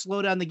wanted to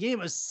slow down the game,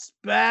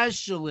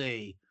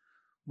 especially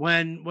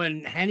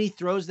when Henny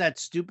throws that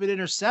stupid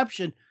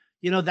interception.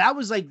 That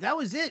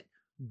was it.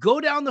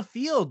 Go down the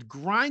field,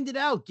 grind it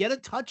out, get a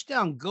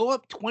touchdown, go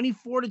up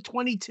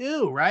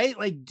 24-22, right?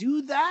 Like,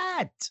 do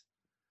that.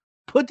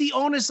 Put the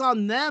onus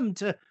on them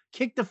to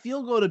kick the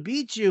field goal to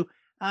beat you.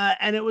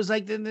 And it was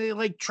like, then they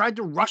like tried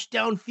to rush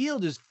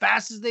downfield as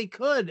fast as they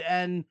could.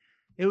 And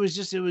it was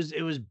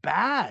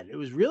bad. It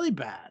was really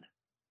bad.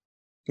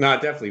 No,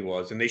 it definitely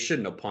was, and they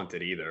shouldn't have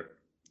punted either.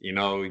 You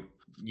know,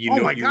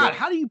 Oh my you God. run,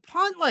 How do you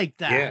punt like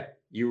that? yeah,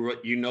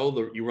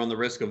 you run the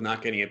risk of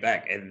not getting it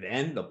back, and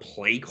then the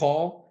play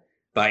call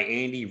by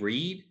Andy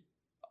Reid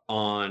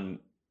on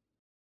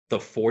the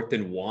 4th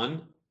and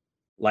 1,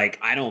 like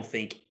I don't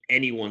think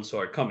anyone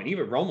saw it coming.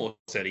 Even Romo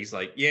said, he's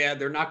like, yeah,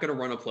 they're not going to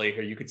run a play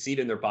here. You could see it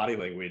in their body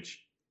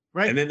language,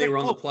 Right? and then they Like,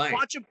 run the oh, play.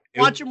 watch him,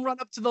 It was, run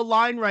up to the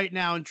line right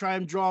now and try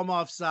and draw him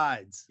off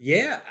sides.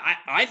 Yeah,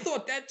 I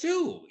thought that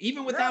too,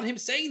 even Yeah. without him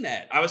saying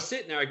that. I was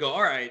sitting there, I go,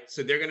 all right,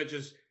 so they're going to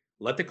just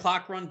let the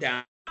clock run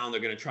down. They're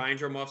going to try and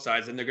drum off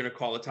sides, and they're going to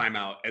call a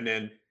timeout. And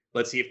then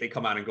let's see if they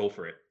come out and go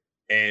for it.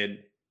 And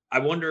I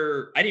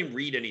wonder, I didn't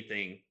read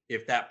anything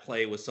if that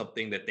play was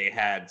something that they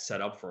had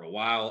set up for a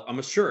while.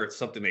 I'm sure it's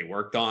something they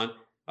worked on.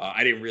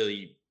 I didn't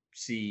really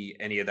see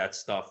any of that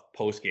stuff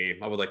post game.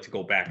 I would like to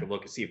go back and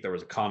look and see if there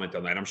was a comment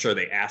on that. I'm sure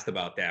they asked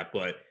about that,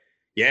 but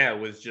yeah, it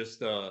was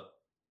just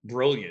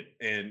brilliant.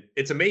 And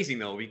it's amazing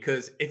though,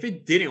 because if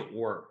it didn't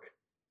work,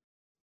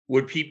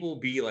 would people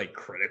be like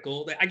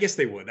critical? I guess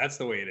they would. That's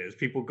the way it is.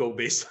 People go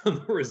based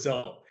on the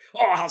result.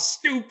 Oh, how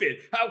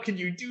stupid. How can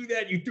you do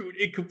that? You threw an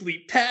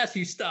incomplete pass.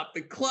 You stopped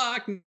the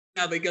clock.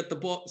 Now they got the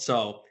ball.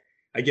 So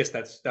I guess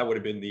that would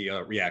have been the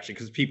reaction,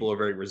 because people are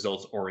very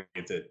results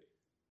oriented.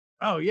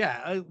 Oh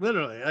yeah,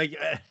 literally. Like,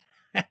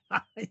 it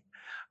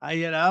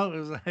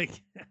was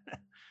like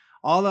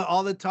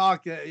all the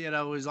talk,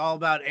 was all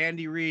about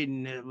Andy Reid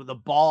and with the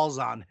balls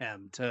on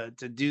him to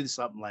do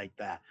something like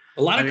that.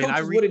 A lot I of mean,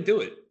 coaches wouldn't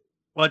do it.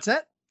 what's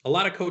that? A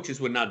lot of coaches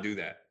would not do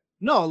that.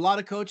 No, a lot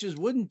of coaches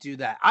wouldn't do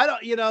that. I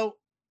don't,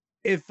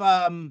 if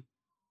I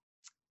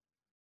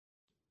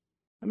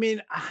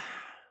mean,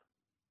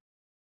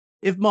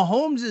 if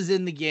Mahomes is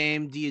in the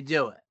game, do you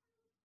do it?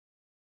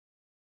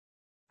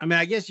 I mean,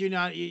 I guess you're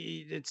not.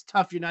 It's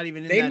tough. You're not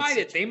even in They that might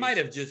have. They might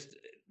situation. have just.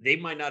 They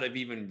might not have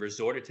even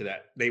resorted to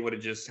that. They would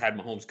have just had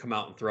Mahomes come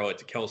out and throw it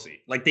to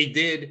Kelsey, like they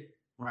did.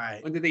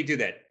 Right. When did they do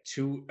that?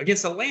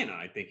 Against Atlanta,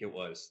 I think it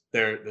was.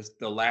 The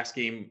last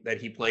game that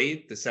he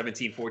played, the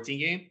 17-14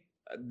 game.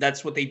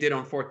 That's what they did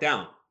on 4th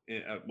down.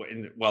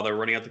 While they're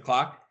running out the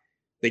clock,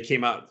 they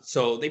came out.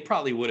 So they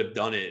probably would have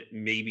done it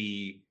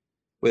maybe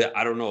with.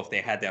 I don't know if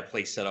they had that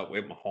play set up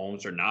with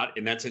Mahomes or not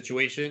in that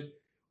situation,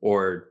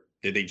 or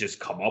did they just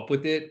come up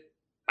with it?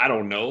 I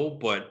don't know,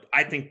 but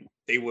I think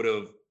they would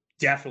have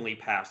definitely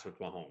passed with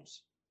Mahomes,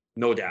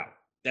 no doubt.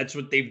 That's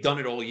what they've done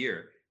it all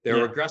year. They're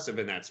Yeah. aggressive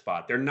in that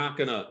spot. They're not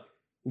gonna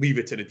leave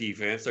it to the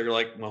defense. They're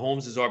like,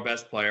 Mahomes is our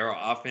best player.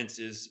 Our offense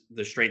is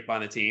the strength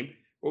on the team.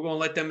 We're gonna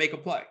let them make a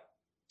play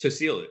to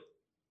seal it.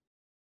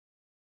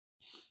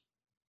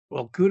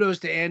 Well, kudos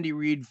to Andy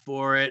Reid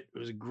for it. It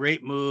was a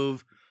great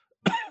move.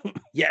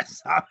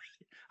 Yes,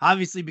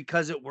 obviously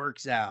because it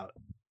works out.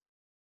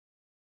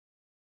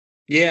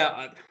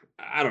 Yeah,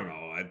 I don't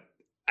know.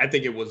 I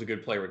think it was a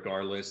good play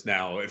regardless.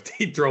 Now, if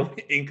they throw an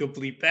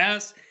incomplete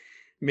pass,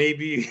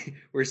 maybe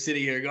we're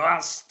sitting here going,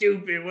 "Oh,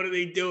 stupid! What are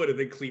they doing?" And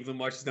then Cleveland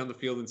marches down the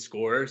field and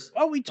scores.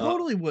 Oh, we Uh,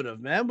 totally would have,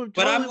 man. We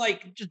but I'm totally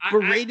like, just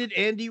berated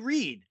Andy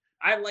Reid.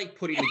 I like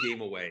putting the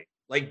game away.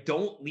 Like,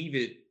 don't leave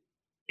it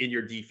in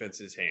your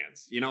defense's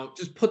hands.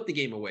 Just put the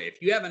game away.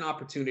 If you have an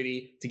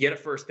opportunity to get a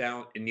first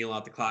down and kneel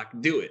out the clock,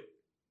 do it.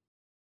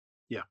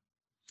 Yeah.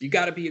 You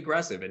got to be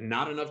aggressive, and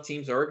not enough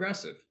teams are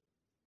aggressive.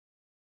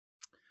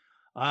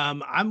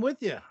 I'm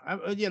with you.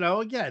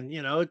 Again,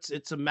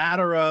 it's a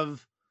matter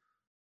of,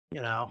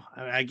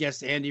 I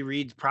guess Andy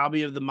Reid's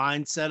probably of the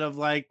mindset of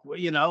like,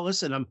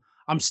 listen,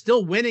 I'm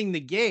still winning the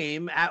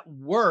game at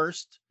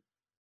worst.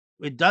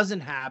 It doesn't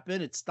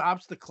happen. It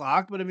stops the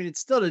clock, but I mean, it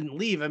still didn't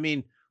leave. I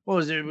mean, what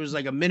was it? It was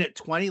like a minute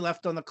 20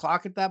 left on the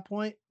clock at that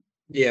point.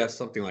 Yeah,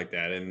 something like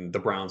that. And the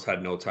Browns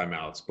had no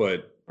timeouts,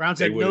 but Browns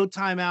they had would. no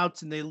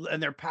timeouts,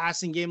 and their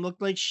passing game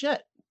looked like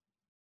shit.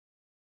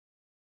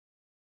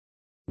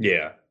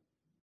 Yeah.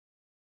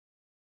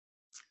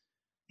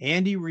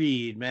 Andy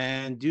Reid,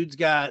 man, dude's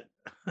got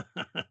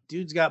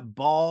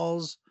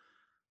balls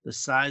the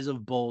size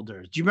of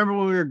boulders. Do you remember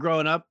when we were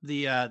growing up,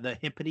 the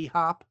hippity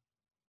hop?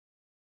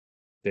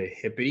 The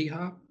hippity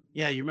hop?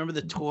 Yeah, you remember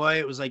the toy?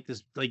 It was like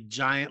this like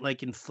giant like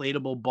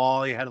inflatable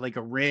ball. You had like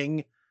a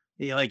ring.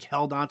 You like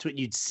held onto it and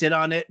you'd sit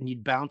on it and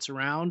you'd bounce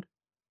around.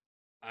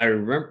 I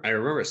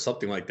remember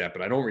something like that,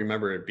 but I don't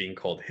remember it being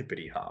called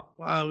hippity hop.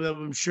 Well,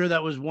 I'm sure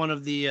that was one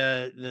of the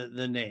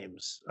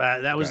names.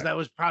 Okay. That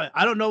was probably,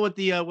 I don't know what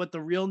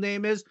the real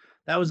name is.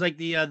 That was like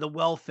the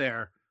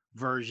welfare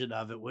version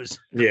of it was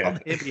called Yeah.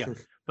 the hippity hop.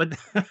 But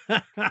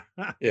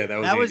Yeah, that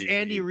was that was Andy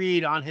Andy Reid.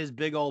 Reid on his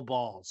big old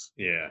balls.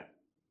 Yeah.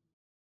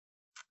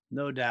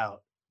 No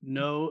doubt.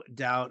 No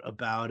doubt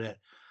about it.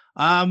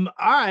 All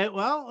right.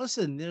 Well,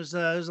 listen, there's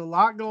a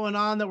lot going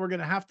on that we're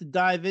gonna have to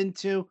dive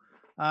into.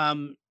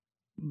 Um,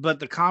 but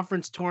the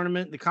conference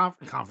tournament,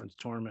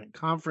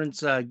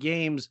 conference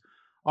games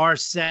are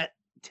set.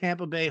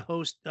 Tampa Bay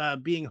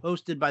being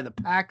hosted by the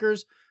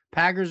Packers.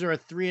 Packers are a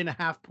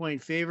 3.5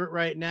 point favorite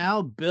right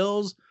now.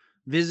 Bills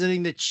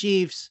visiting the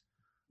Chiefs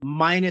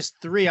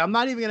 -3. I'm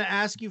not even going to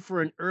ask you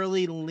for an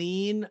early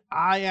lean.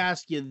 I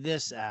ask you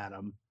this,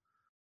 Adam.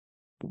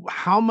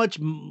 How much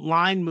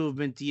line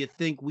movement do you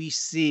think we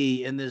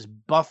see in this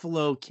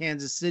Buffalo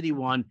Kansas City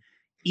one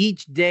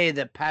each day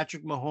that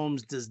Patrick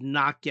Mahomes does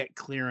not get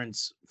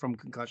clearance from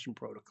concussion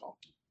protocol?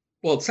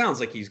 Well, it sounds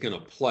like he's going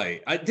to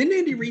play. Didn't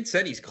Andy Reid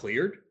said he's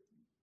cleared?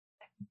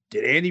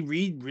 Did Andy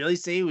Reid really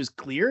say he was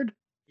cleared?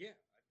 Yeah,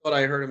 I thought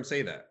I heard him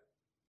say that.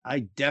 I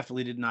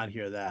definitely did not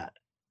hear that.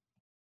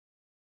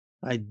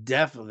 I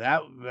definitely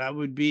that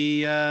would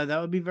be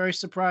very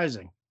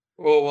surprising.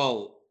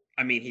 Well,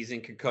 I mean, he's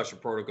in concussion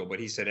protocol, but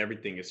he said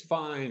everything is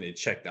fine. It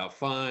checked out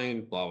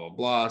fine, blah, blah,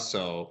 blah.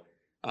 So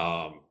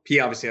he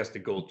obviously has to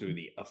go through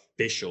the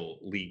official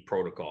league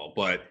protocol.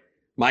 But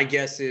my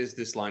guess is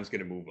this line's going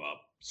to move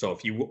up. So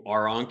if you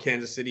are on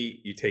Kansas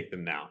City, you take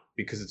them now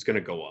because it's going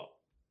to go up.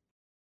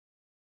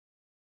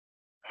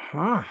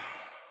 Huh.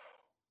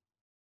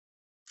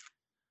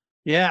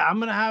 Yeah, I'm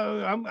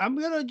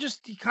gonna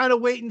just kind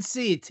of wait and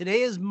see.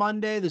 Today is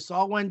Monday. This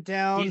all went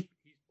down. He's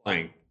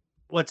playing.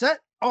 What's that?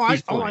 Oh,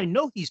 He's I playing.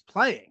 know he's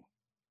playing.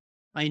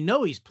 I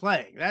know he's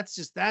playing. That's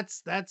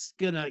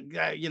gonna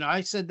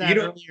I said You that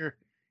know, earlier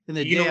in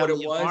the you know day what on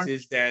it the was alarm.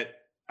 is that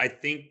I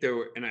think there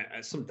were,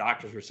 and some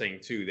doctors were saying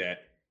too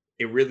that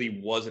it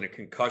really wasn't a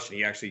concussion.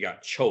 He actually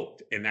got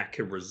choked, and that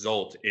could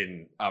result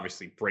in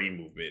obviously brain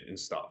movement and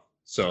stuff.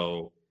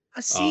 So,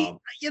 I see,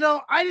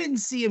 um, I didn't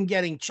see him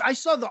getting. I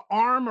saw the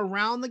arm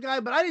around the guy,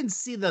 but I didn't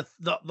see the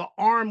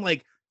arm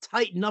like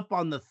tighten up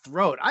on the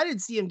throat. I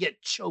didn't see him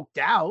get choked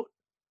out.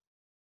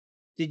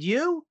 Did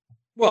you?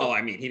 well,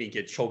 I mean, he didn't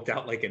get choked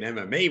out like an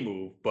MMA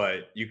move,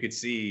 but you could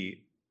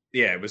see,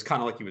 yeah, it was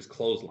kind of like he was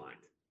clotheslined.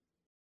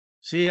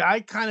 See, I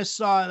kind of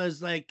saw it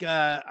as like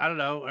I don't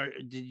know.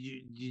 Did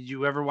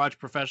you ever watch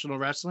professional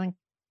wrestling?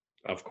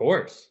 Of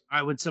course. All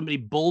right, when somebody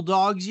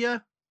bulldogs you,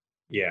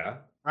 Yeah.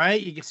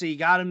 right? You can see you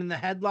got him in the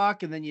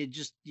headlock, and then you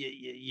just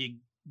you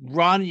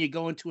run and you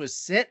go into a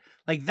sit.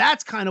 Like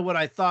that's kind of what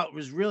I thought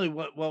was really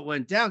what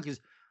went down because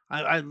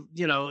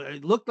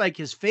it looked like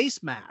his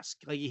face mask,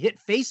 like he hit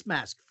face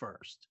mask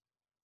first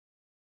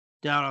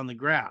down on the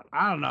ground.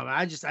 I don't know.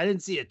 I didn't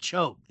see a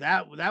choke.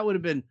 That would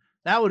have been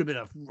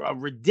a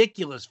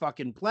ridiculous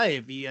fucking play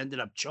if he ended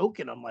up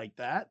choking him like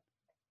that.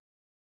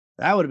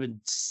 That would have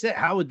been sick.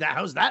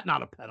 How's that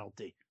not a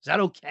penalty? Is that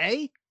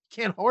okay? You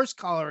can't horse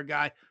collar a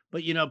guy,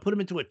 but put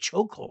him into a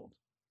chokehold.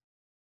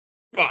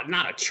 Well,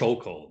 not a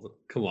chokehold.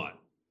 Come on.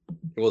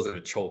 It wasn't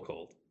a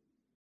chokehold.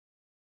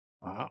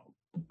 Wow.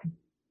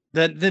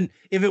 Then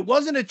if it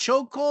wasn't a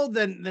chokehold,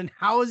 then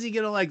how is he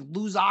gonna like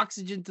lose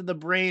oxygen to the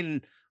brain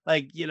and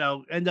like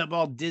end up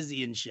all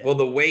dizzy and shit? Well,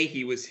 the way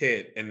he was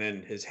hit and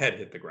then his head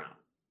hit the ground.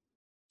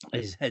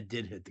 His head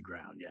did hit the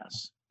ground,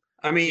 yes.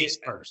 I mean, Face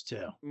first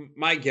too.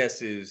 my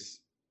guess is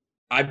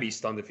I'd be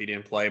stunned if he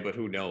didn't play, but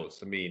who knows?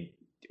 I mean,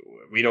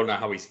 we don't know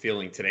how he's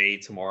feeling today,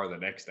 tomorrow, the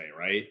next day,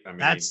 right? I mean,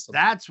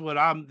 That's what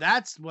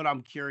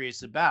I'm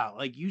curious about.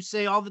 Like you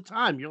say all the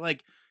time, you're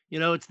like,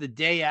 it's the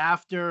day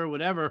after or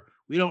whatever.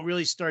 We don't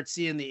really start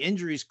seeing the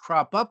injuries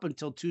crop up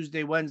until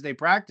Tuesday, Wednesday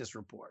practice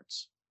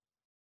reports.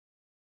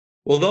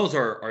 well, those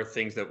are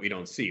things that we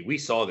don't see. We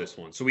saw this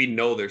one, so we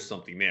know there's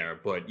something there.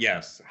 But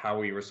yes,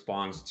 how he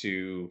responds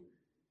to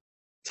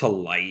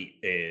light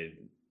and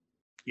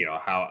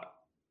how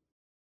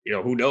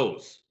who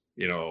knows?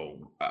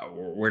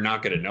 We're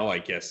not going to know, I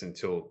guess,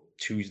 until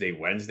Tuesday,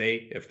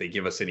 Wednesday, if they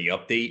give us any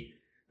update.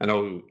 I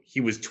know he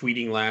was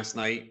tweeting last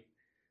night.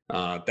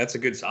 That's a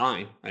good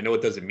sign. I know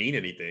it doesn't mean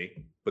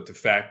anything, but the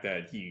fact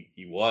that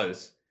he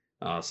was,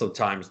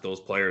 sometimes those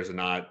players are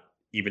not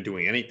even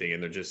doing anything,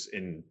 and they're just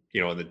in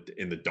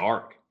the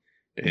dark.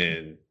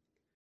 And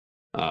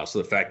so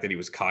the fact that he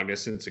was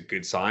cognizant is a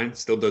good sign.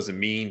 Still doesn't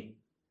mean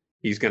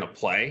he's going to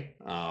play,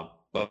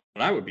 but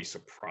I would be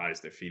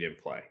surprised if he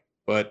didn't play.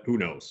 But who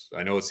knows?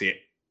 I know it's the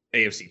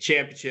AFC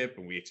Championship,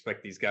 and we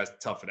expect these guys to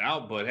tough it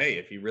out. But hey,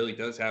 if he really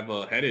does have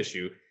a head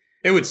issue,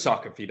 it would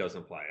suck if he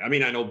doesn't play. I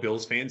mean, I know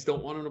Bills fans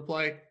don't want him to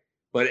play,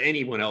 but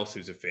anyone else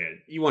who's a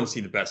fan, you want to see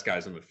the best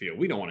guys on the field.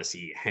 We don't want to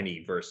see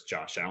Henny versus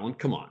Josh Allen.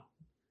 Come on.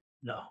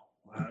 No,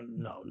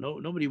 no,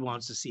 nobody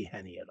wants to see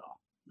Henny at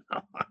all.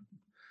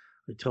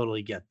 I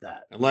totally get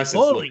that. Unless it's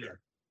totally liquor.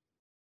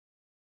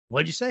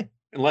 What'd you say?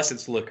 Unless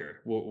it's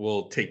liquor,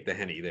 we'll take the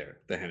Henny there,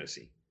 the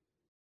Hennessy.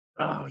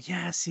 Oh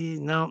yeah, see,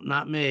 no,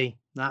 not me,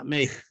 not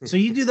me. So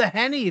you do the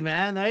Henny,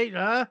 man,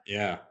 right?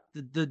 Yeah.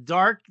 The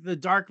dark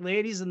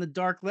ladies and the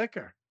dark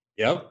liquor.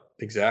 Yep,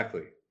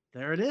 exactly.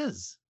 There it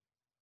is.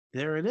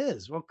 There it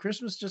is. Well,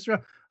 Christmas just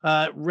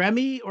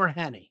Remy or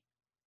Henny?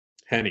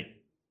 Henny.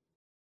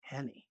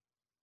 Henny.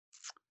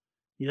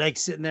 You like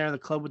sitting there in the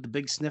club with the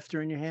big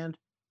snifter in your hand?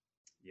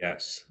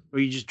 Yes. Or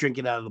you just drink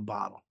it out of the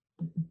bottle?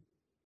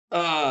 No,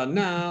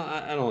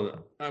 I don't.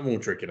 I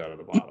won't drink it out of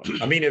the bottle.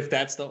 I mean, if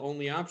that's the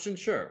only option,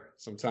 sure.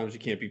 Sometimes you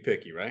can't be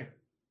picky, right?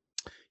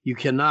 You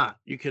cannot.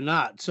 You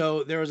cannot.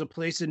 So there was a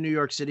place in New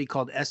York City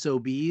called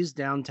SOB's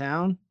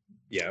downtown.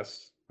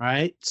 Yes.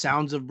 Right?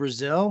 Sounds of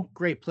Brazil.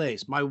 Great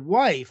place. My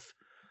wife,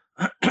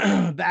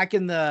 back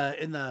in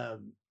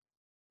the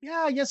yeah,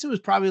 I guess it was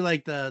probably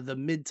like the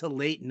mid to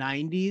late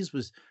 90s,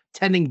 was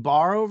tending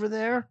bar over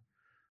there.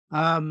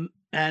 And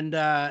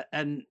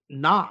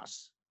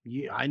Nas.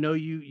 I know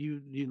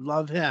you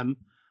love him.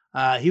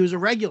 He was a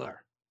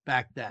regular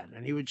back then,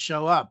 and he would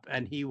show up,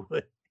 and he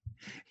would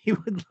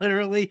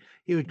literally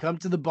come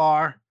to the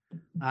bar.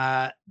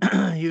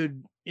 He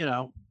would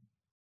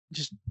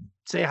just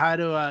say hi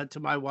to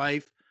my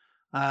wife.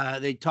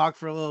 They'd talk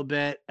for a little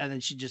bit, and then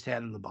she'd just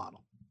hand him the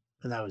bottle,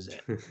 and that was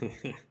it.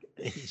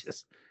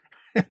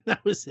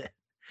 That was it.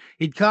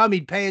 He'd come,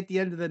 he'd pay at the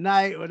end of the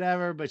night,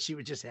 whatever, but she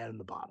would just hand him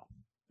the bottle.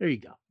 There you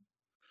go.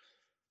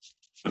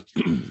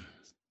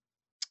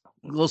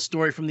 A little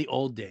story from the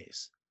old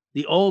days.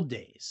 The old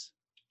days.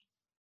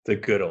 The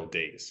good old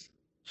days.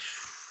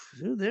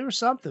 Dude, they were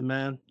something,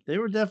 man. They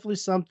were definitely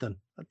something.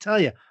 I'll tell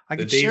you.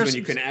 The days when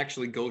you can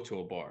actually go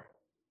to a bar.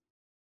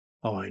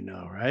 Oh, I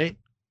know, right?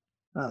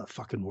 Oh, the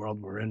fucking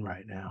world we're in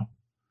right now.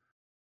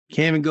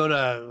 Can't even go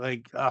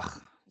to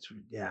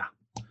yeah.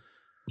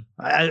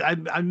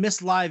 I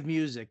miss live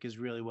music is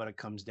really what it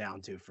comes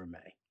down to for me.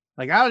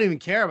 Like I don't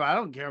care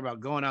about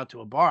going out to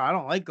a bar. I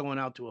don't like going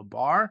out to a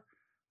bar.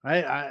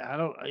 Right? I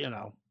don't,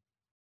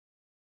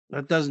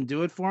 that doesn't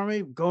do it for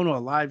me. Going to a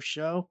live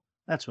show,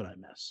 that's what I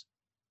miss.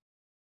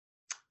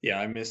 Yeah,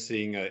 I miss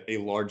seeing a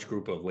large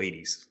group of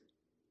ladies.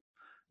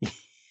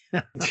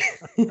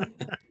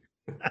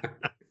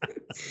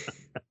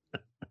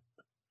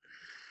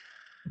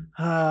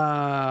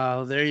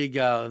 Oh, there you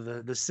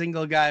go. The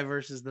single guy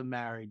versus the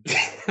married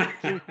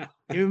guy.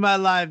 Give me my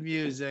live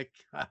music.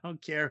 I don't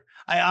care.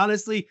 I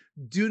honestly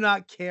do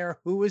not care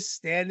who is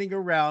standing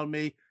around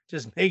me.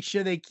 Just make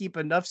sure they keep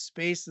enough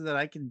space so that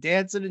I can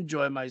dance and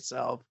enjoy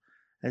myself,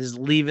 and just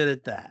leave it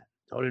at that.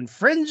 Don't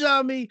infringe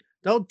on me.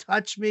 Don't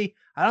touch me.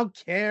 I don't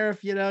care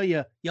if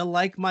you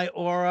like my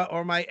aura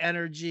or my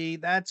energy.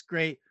 That's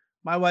great.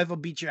 My wife will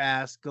beat your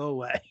ass. Go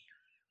away.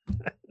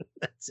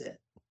 That's it.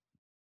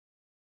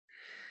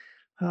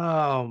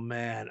 Oh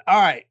man. All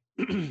right.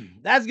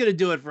 That's going to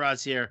do it for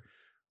us here.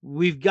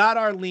 We've got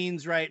our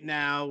leans right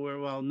now.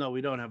 No,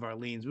 we don't have our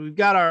leans. We've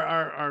got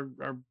our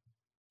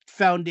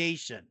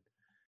foundation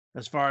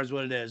as far as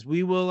what it is.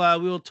 We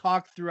will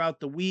talk throughout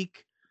the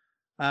week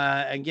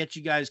and get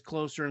you guys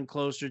closer and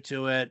closer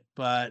to it.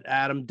 But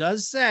Adam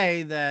does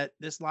say that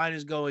this line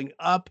is going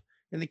up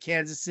in the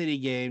Kansas City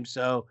game.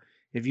 So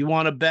if you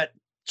want to bet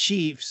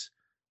Chiefs,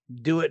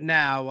 do it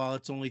now while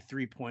it's only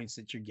 3 points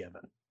that you're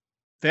given.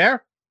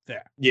 Fair?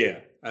 Fair. Yeah,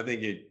 I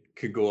think it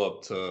could go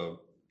up to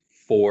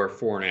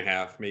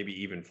 4.5, maybe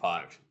even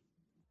 5.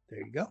 There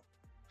you go.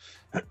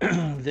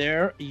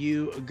 There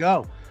you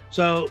go.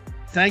 So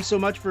thanks so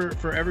much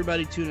for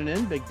everybody tuning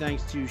in. Big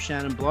thanks to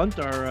Shannon Blunt,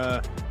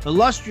 our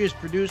illustrious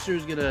producer,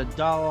 who's gonna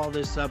doll all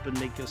this up and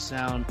make us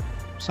sound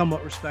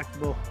somewhat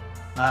respectable.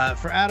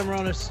 For Adam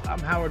Ronis, I'm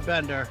Howard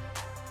Bender.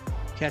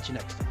 Catch you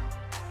next time.